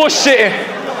was bullshitting.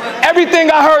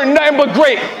 Everything I heard, nothing but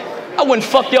great. I wouldn't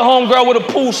fuck your homegirl with a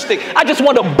pool stick. I just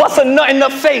want to bust a nut in the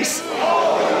face.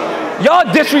 Y'all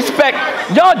disrespect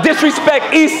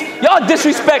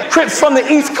Crips from the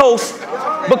East Coast,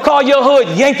 but call your hood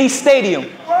Yankee Stadium.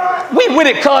 We with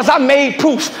it, cuz I made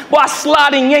proofs. While I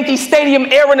slide in Yankee Stadium,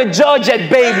 airing a judge at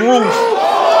Babe Ruth.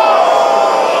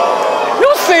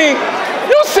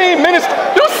 You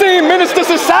seen Minister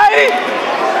Society?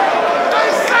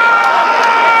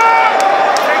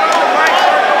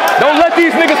 Don't let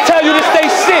these niggas tell you this they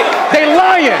shit. They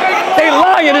lying,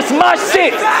 it's my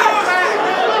shit.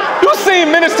 You seen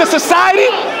Minister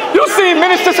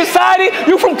Society?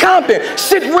 You from Compton.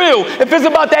 Shit real. If it's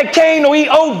about that cane or eat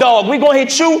old dog, we gonna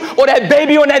hit you or that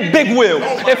baby on that big wheel.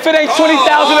 If it ain't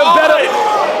 20,000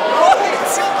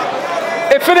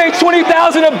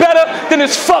 or better, then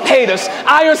it's fuck haters.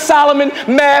 Iron Solomon,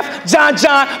 Math, John,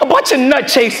 a bunch of nut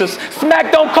chasers.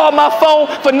 Smack don't call my phone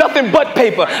for nothing but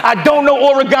paper. I don't know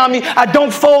origami, I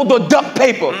don't fold or duck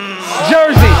paper.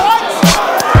 Jersey.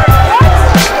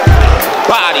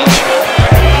 body.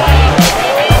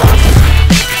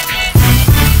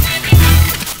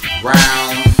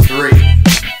 Round 3.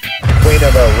 Queen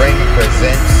of the Ring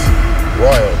presents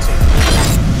Royalty.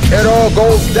 It all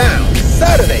goes down.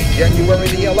 Saturday, January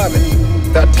the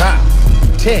 11th, the Top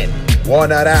 10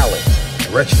 Walnut Alley,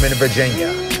 Richmond,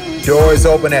 Virginia. Doors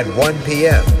open at 1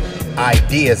 p.m.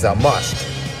 ID is a must.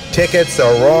 Tickets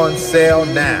are on sale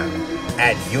now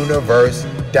at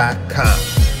universe.com.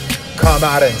 Come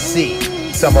out and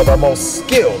see some of the most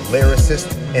skilled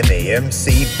lyricists in the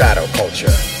MC battle culture.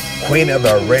 Queen of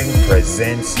the Ring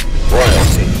presents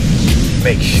Urltv.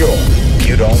 Make sure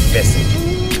you don't miss it.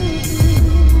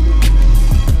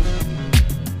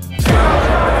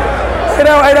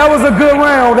 Hey, that was a good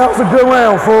round. That was a good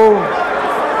round, fool.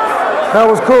 That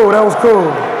was cool. That was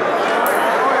cool.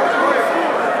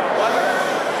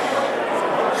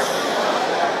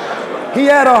 He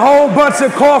had a whole bunch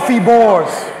of coffee bars.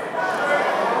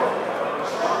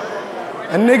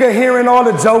 A nigga hearing all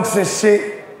the jokes and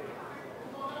shit.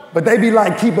 But they be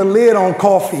like, keep a lid on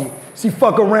coffee. She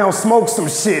fuck around, smoke some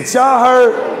shit. Y'all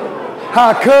heard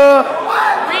how Cuz?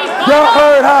 Y'all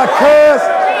heard how Cuz?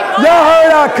 Y'all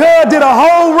heard how Cuz did a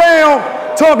whole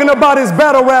round talking about his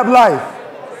battle rap life.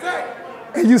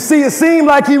 And you see, it seemed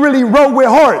like he really wrote with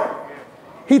heart.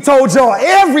 He told y'all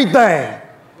everything,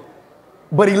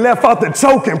 but he left out the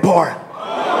choking part.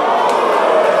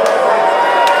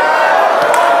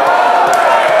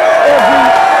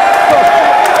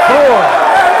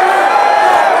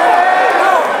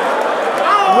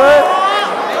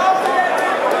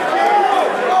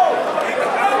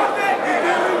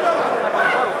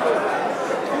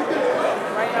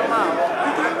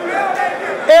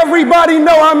 Everybody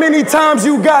know how many times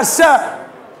you got shot.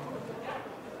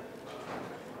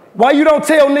 Why you don't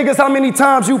tell niggas how many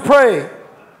times you prayed?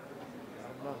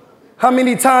 How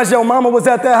many times your mama was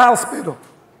at that hospital?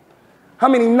 How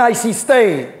many nights she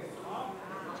stayed?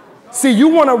 See, you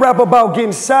want to rap about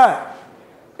getting shot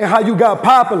and how you got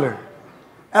popular.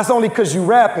 That's only because you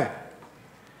rapping.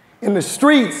 In the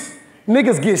streets,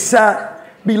 niggas get shot.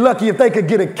 Be lucky if they could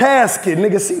get a casket.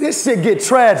 Niggas, see, this shit get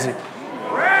tragic.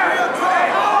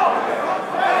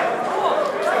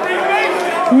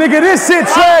 Nigga, this shit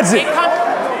tragic.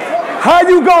 How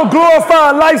you gonna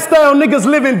glorify a lifestyle niggas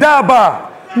live and die by?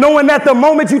 Knowing that the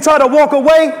moment you try to walk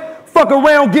away, fuck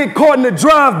around, get caught in the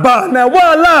drive-by. Now,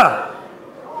 voila.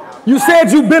 You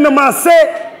said you been to my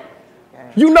set.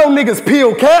 You know niggas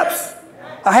peel caps.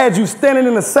 I had you standing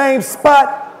in the same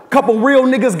spot. Couple real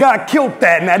niggas got killed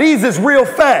that. Now, these is real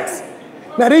facts.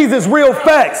 Now, these is real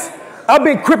facts. I've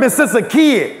been crippin' since a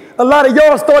kid. A lot of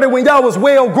y'all started when y'all was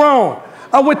well grown.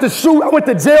 I went to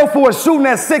jail for a shooting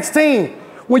at 16.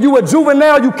 When you a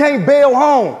juvenile, you can't bail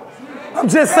home. I'm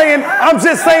just saying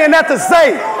that to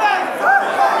say.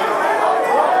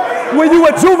 When you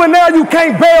a juvenile, you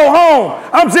can't bail home.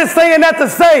 I'm just saying that to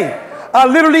say. I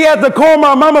literally had to call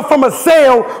my mama from a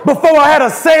cell before I had a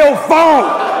cell phone.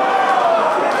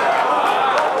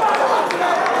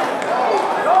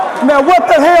 Now what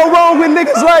the hell wrong with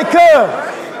niggas like her?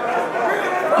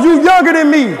 You younger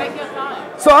than me.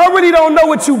 So I really don't know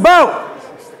what you about.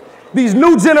 These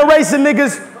new generation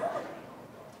niggas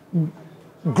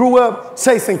grew up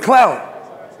chasing clout.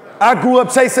 I grew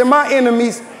up chasing my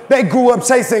enemies. They grew up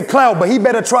chasing clout, but he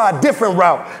better try a different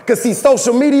route. Cause see,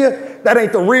 social media, that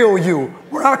ain't the real you.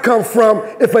 Where I come from,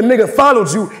 if a nigga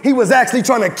followed you, he was actually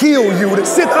trying to kill you. The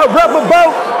shit I rap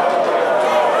about,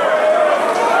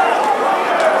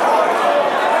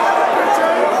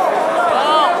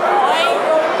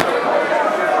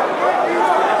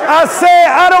 I said,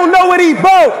 I don't know what he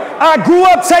bought. I grew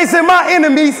up chasing my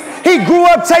enemies. He grew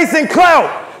up chasing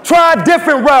clout. Try a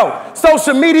different route.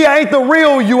 Social media ain't the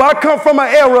real you. I come from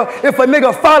an era, if a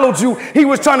nigga followed you, he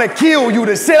was trying to kill you.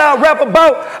 The shit I rap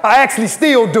about, I actually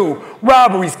still do.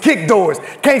 Robberies, kick doors.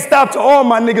 Can't stop till all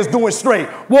my niggas doing straight.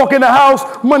 Walk in the house,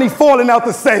 money falling out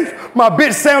the safe. My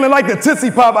bitch sounding like the Tootsie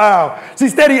Pop aisle. She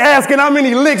steady asking how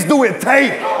many licks do it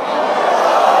take.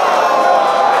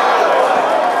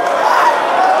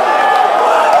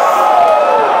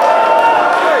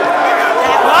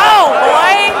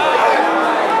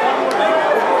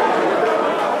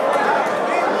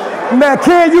 Now,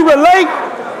 can you relate?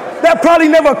 That probably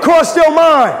never crossed your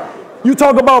mind. You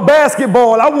talk about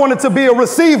basketball. I wanted to be a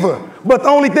receiver, but the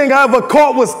only thing I ever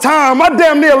caught was time. I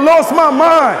damn near lost my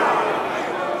mind.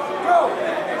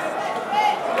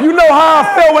 You know how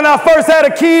I felt when I first had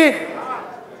a kid?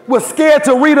 Was scared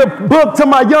to read a book to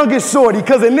my youngest shorty,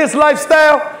 because in this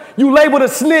lifestyle, you labeled a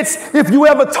snitch if you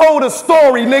ever told a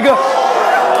story, nigga.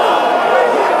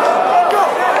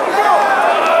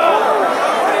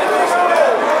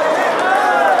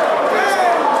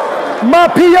 My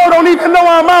PO don't even know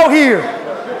I'm out here.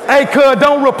 Hey, cuz,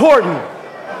 don't report me.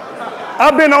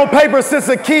 I've been on paper since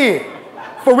a kid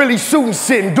for really shooting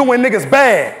shit and doing niggas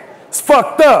bad. It's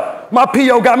fucked up. My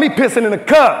P.O. got me pissing in a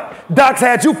cup. Doc's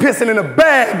had you pissing in a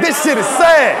bag. This shit is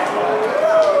sad.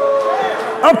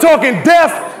 I'm talking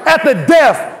death after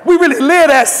death. We really live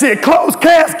that shit. Closed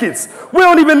caskets. We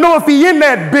don't even know if he in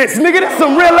that bitch. Nigga, this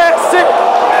some real ass shit.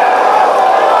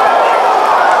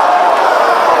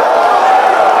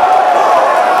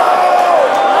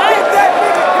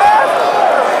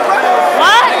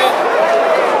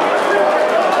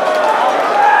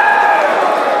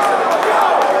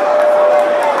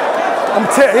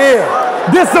 Yeah,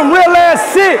 this some real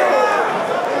ass shit.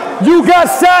 You got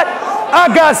shot, I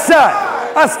got shot.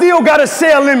 I still got a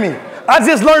shell in me. I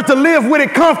just learned to live with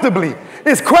it comfortably.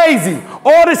 It's crazy.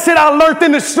 All this shit I learned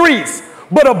in the streets,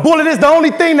 but a bullet is the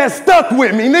only thing that stuck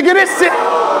with me. Nigga, this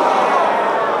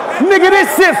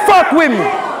shit fuck with me.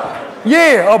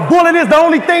 Yeah, a bullet is the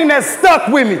only thing that stuck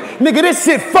with me. Nigga, this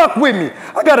shit fuck with me.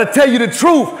 I gotta tell you the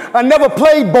truth. I never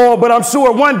played ball, but I'm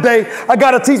sure one day I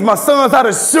gotta teach my sons how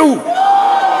to shoot.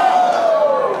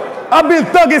 I've been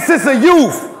thugging since a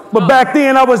youth, but back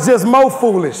then I was just more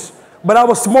foolish. But I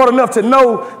was smart enough to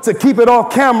know to keep it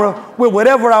off camera with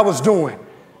whatever I was doing.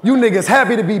 You niggas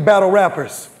happy to be battle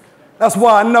rappers. That's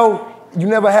why I know you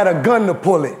never had a gun to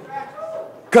pull it.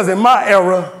 Cause in my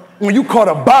era, when you caught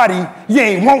a body, you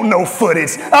ain't want no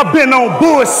footage. I've been on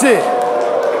bullshit.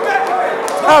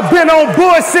 I've been on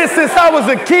bullshit since I was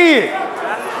a kid.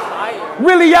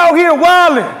 Really out here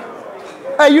wilding.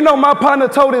 Hey, you know my partner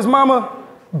told his mama,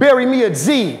 bury me a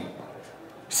G.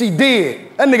 She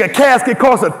did. That nigga casket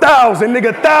cost $1,000,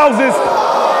 nigga, thousands.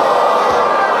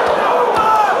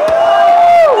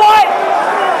 What?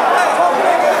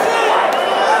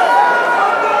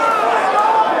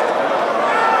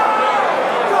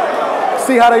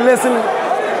 See how they listening?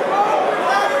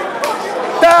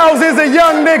 Thousands of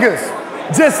young niggas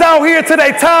just out here till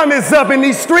their time is up in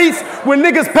these streets when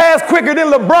niggas pass quicker than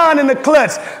LeBron in the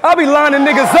clutch. I be lining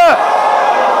niggas up.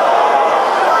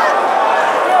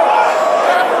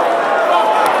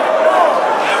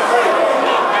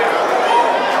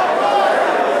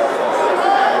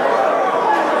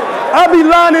 I be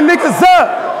lining niggas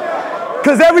up,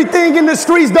 cause everything in the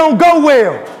streets don't go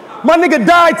well. My nigga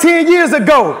died 10 years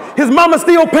ago. His mama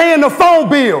still paying the phone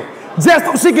bill, just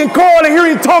so she can call and hear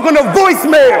him talk on the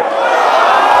voicemail.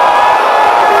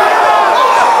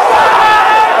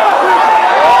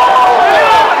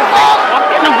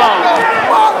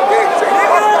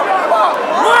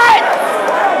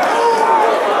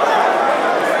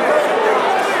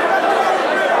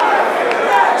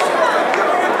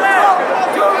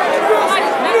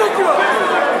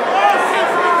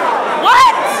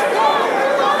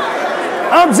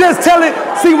 I'm just telling,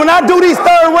 see, when I do these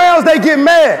third rounds, they get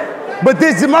mad. But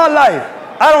this is my life.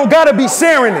 I don't gotta be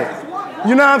sharing it.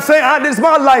 You know what I'm saying? This is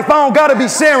my life. I don't gotta be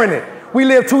sharing it. We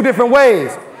live two different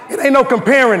ways. It ain't no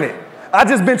comparing it. I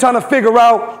just been trying to figure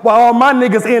out why all my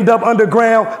niggas end up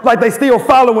underground like they still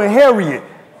following Harriet.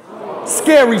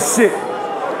 Scary shit.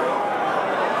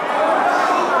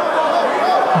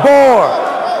 B.A.R.R.S.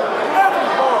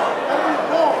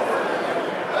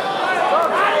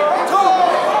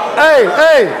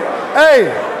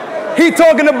 Hey, he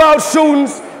talking about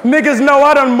shootings. Niggas know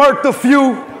I done murked a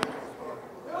few.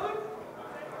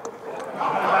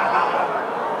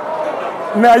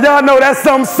 Now y'all know that's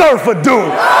something Surfer do.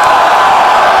 And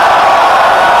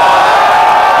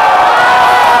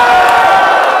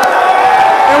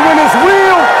when it's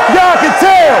real, y'all can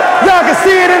tell. Y'all can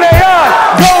see it in their eyes.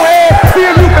 Go ahead, see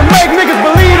if you can make niggas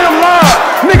believe them lies.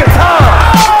 Nigga time.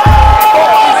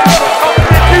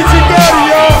 Geechi Gotti,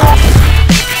 y'all.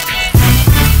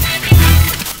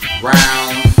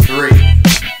 Round 3.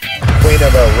 Queen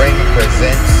of the Ring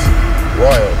presents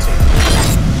Royalty.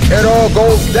 It all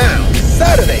goes down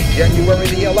Saturday, January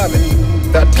the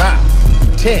 11th. The Top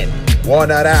 10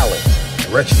 Walnut Alley,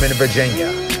 Richmond,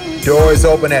 Virginia. Doors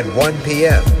open at 1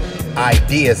 p.m.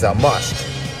 ID is a must.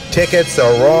 Tickets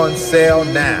are on sale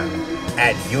now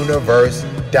at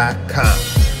universe.com.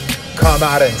 Come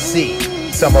out and see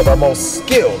some of the most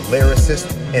skilled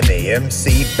lyricists in the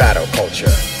MC battle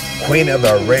culture. Queen of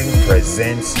the Ring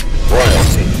presents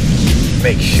Royalty.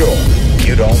 Make sure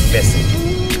you don't miss it.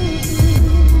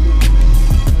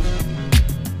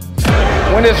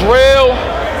 When it's real,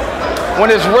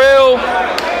 when it's real,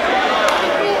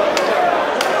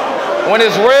 when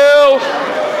it's real,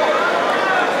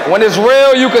 when it's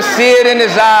real, you can see it in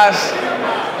his eyes.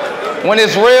 When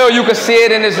it's real, you can see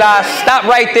it in his eyes. Stop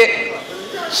right there.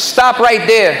 Stop right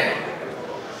there.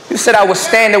 You said I was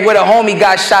standing where the homie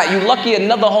got shot. You lucky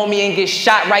another homie ain't get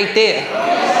shot right there.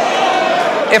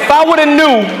 If I would have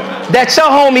knew that your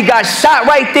homie got shot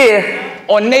right there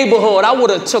on Neighborhood, I would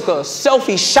have took a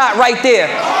selfie shot right there.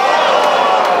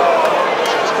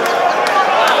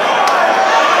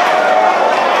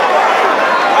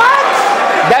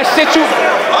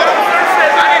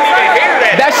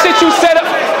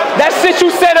 shit you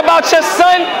said about your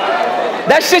son,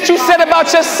 that shit you said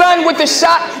about your son with the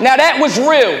shot, now that was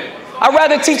real. I'd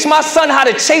rather teach my son how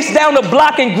to chase down the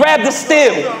block and grab the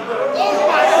steel. What?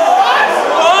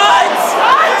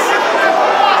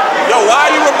 Yo, why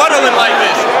are you rebuttaling like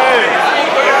this?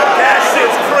 That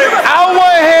shit's crazy. I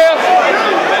want to hear.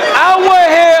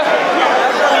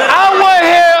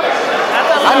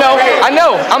 I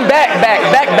know. I'm back.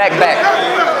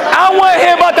 I don't want to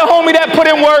hear about the homie that put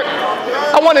in work.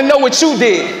 I want to know what you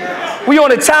did. We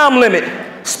on a time limit,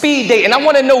 speed date, and I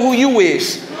want to know who you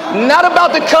is. Not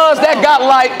about the cuz that got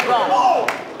like.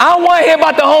 I don't want to hear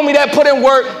about the homie that put in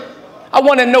work. I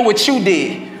want to know what you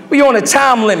did. We on a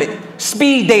time limit,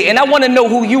 speed date, and I want to know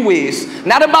who you is.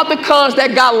 Not about the cuz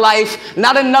that got life,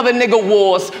 not another nigga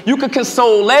wars. You can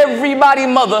console everybody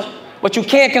mother, but you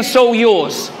can't console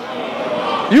yours.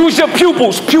 Use your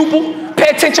pupils, pupil. Pay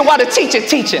attention while the teacher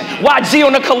teaching. YG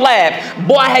on the collab.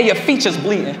 Boy, I had your features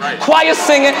bleeding. Choir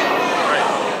singing.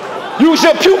 Use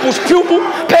your pupils, pupil.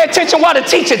 Pay attention while the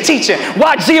teacher teaching.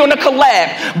 YG on the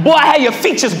collab. Boy, I had your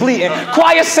features bleeding.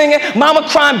 Choir singing. Mama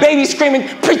crying, baby screaming.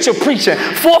 Preacher preaching.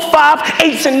 4, 5,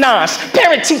 8s, and 9s.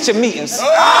 Parent teacher meetings. 4,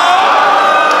 5,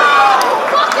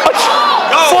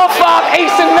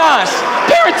 8s, and 9s.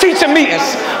 Parent teacher meetings.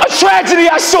 A tragedy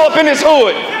I show up in this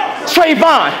hood.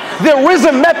 Trayvon, there is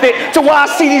a method to why I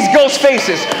see these ghost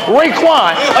faces.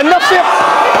 Raekwon, enough here.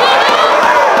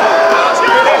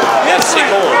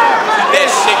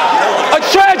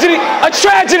 A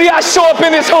tragedy I show up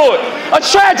in this hood.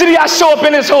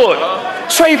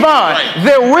 Trayvon,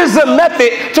 there is a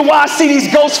method to why I see these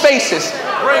ghost faces.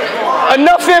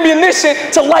 Enough ammunition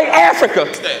to light Africa.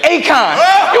 Akon,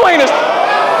 you ain't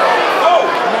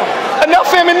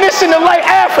enough ammunition to light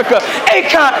Africa.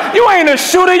 Akon, you ain't a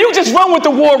shooter. You just run with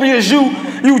the Warriors. You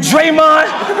Draymond.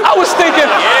 I was thinking.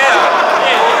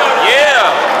 Yeah.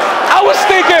 I was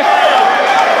thinking.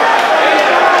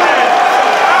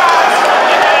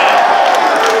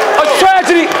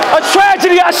 A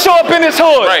tragedy I show up in this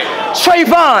hood. Right.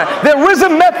 Trayvon, there is a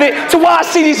method to why I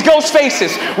see these ghost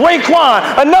faces.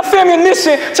 Raekwon, enough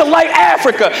ammunition to light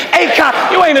Africa. Akon,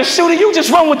 you ain't a shooter. You just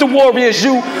run with the Warriors.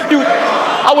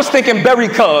 I was thinking Berry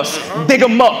cuz, dig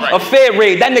him up, a fair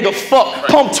raid, that nigga fuck,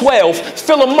 pump 12,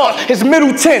 fill him up, his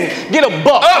middle 10, get a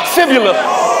buck, fibula.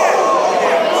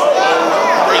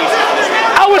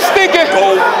 I was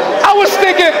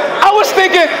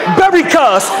thinking Berry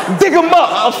cuz, dig him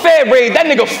up, a fair raid, that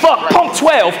nigga fuck, pump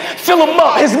 12, fill him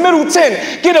up, his middle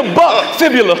 10, get a buck,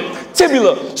 fibula.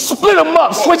 Tibula, split him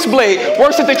up, switchblade,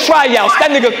 works at the tryouts, that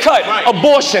nigga cut,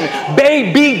 abortion,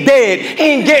 baby dead, he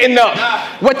ain't getting up,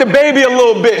 wet the baby a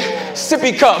little bit,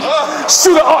 sippy cup,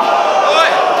 shoot her off,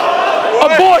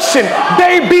 abortion,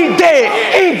 baby dead,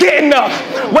 he ain't getting up,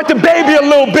 wet the baby a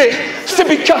little bit,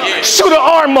 sippy cup, shoot her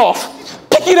arm off,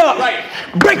 pick it up,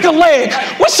 break a leg,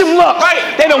 wish him luck,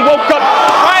 they done woke up,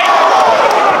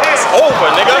 it's over,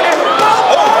 nigga, it's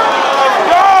over.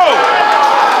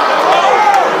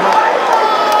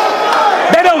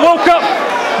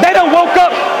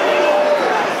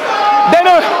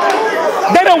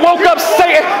 They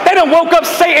done woke up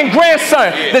Satan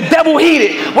grandson, the devil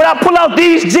heated. When I pull out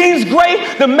these jeans gray,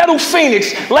 the metal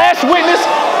phoenix. Last witness,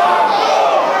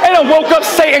 they done woke up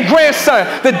Satan grandson,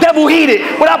 the devil heated.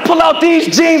 When I pull out these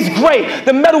jeans gray,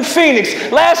 the metal phoenix.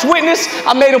 Last witness,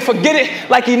 I made him forget it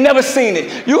like he never seen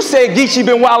it. You said Geechi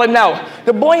been wildin' out.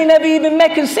 The boy ain't never even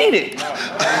met conceited.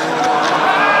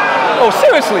 Oh,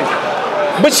 seriously.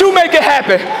 But you make it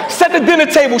happen. Set the dinner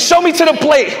table, show me to the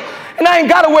plate. And I ain't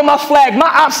gotta wear my flag. My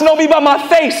ops know me by my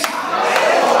face.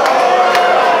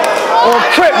 On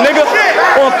Crip, nigga.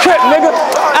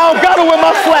 I don't gotta wear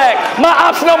my flag. My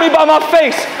ops know me by my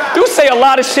face. You say a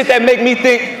lot of shit that make me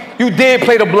think you did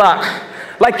play the block.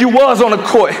 Like you was on the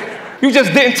court. You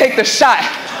just didn't take the shot.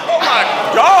 Oh my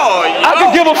God. I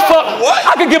could give a fuck. What?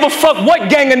 I could give a fuck what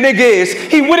gang a nigga is.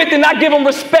 He with it, then I give him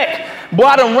respect. Boy,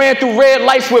 I done ran through red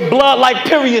lights with blood like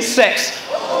period sex.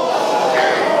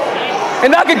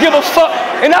 And I could give a fuck,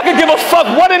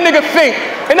 what a nigga think.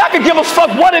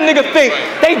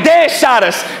 They dead shot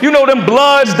us. You know them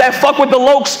bloods that fuck with the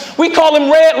lokes? We call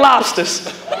them red lobsters.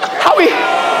 How we?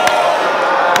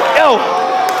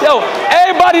 Yo,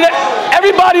 everybody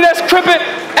that's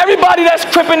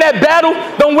crippin' that battle,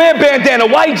 don't wear bandana.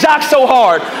 Why he jock so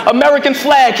hard? American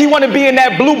flag, he wanna be in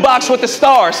that blue box with the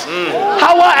stars.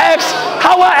 How I ask,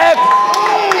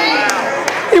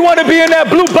 he wanna be in that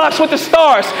blue box with the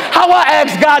stars. How I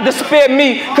ask God to spare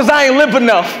me, cause I ain't live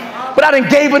enough. But I done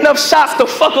gave enough shots to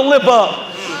fuck a live up.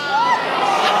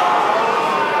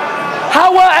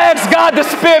 How I ask God to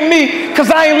spare me,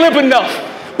 cause I ain't live enough.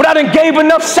 but I done gave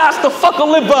enough shots to fuck a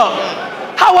live up.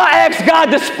 How I ask God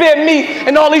to spare me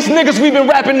and all these niggas we been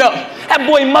wrapping up. That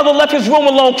boy mother left his room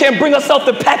alone, can't bring herself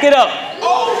to pack it up.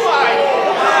 Oh my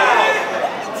God.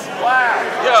 Wow.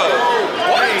 Yo.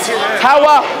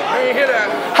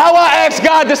 How I ask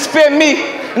God to spare me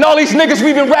and all these niggas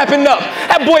we been wrapping up.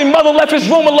 That boy mother left his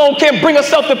room alone, can't bring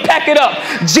herself to pack it up.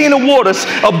 Gina Waters,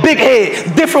 a big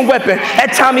head, different weapon.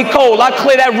 At Tommy Cole, I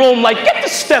clear that room like, get the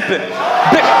steppin'.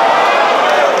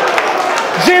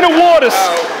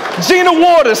 Gina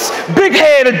Waters, big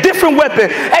head, a different weapon.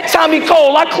 At Tommy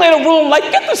Cole, I clear the room like,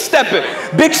 get the steppin'.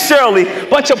 Big Shirley,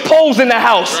 bunch of poles in the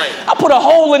house. I put a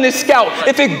hole in his scalp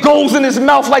if it goes in his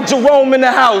mouth like Jerome in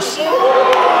the house.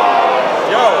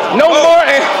 No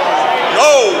Martin.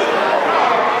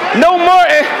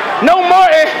 No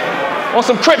Martin. On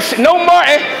some crip shit. No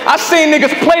Martin. I seen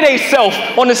niggas play they self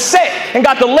on the set and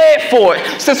got the lead for it.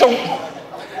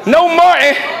 No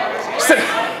Martin.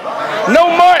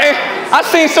 I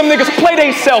seen some niggas play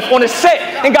they self on the set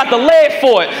and got the lead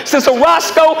for it. Since a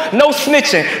Roscoe, no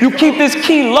snitching. You keep this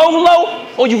key low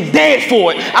or you dead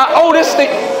for it. I owe this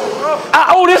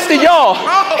to y'all.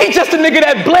 He just a nigga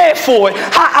that bled for it.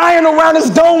 Hot iron around his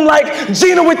dome like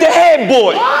Gina with the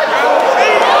headboard.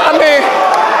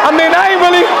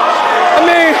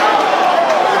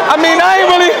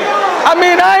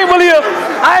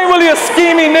 I ain't really a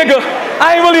schemy nigga.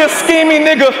 I ain't really a schemy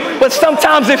nigga, but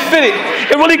sometimes it fitted.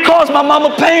 It really caused my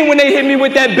mama pain when they hit me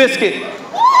with that biscuit.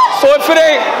 So if it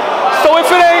ain't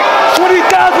 20,000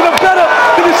 or better,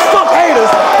 then it's fuck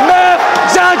haters. Math,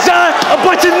 John, a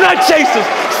bunch of nut chasers.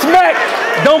 Smack.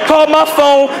 Don't call my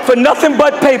phone for nothing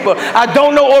but paper. I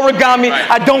don't know origami.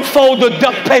 I don't fold the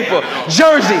duck paper.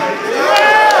 Jersey.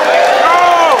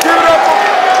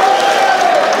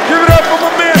 Give it up for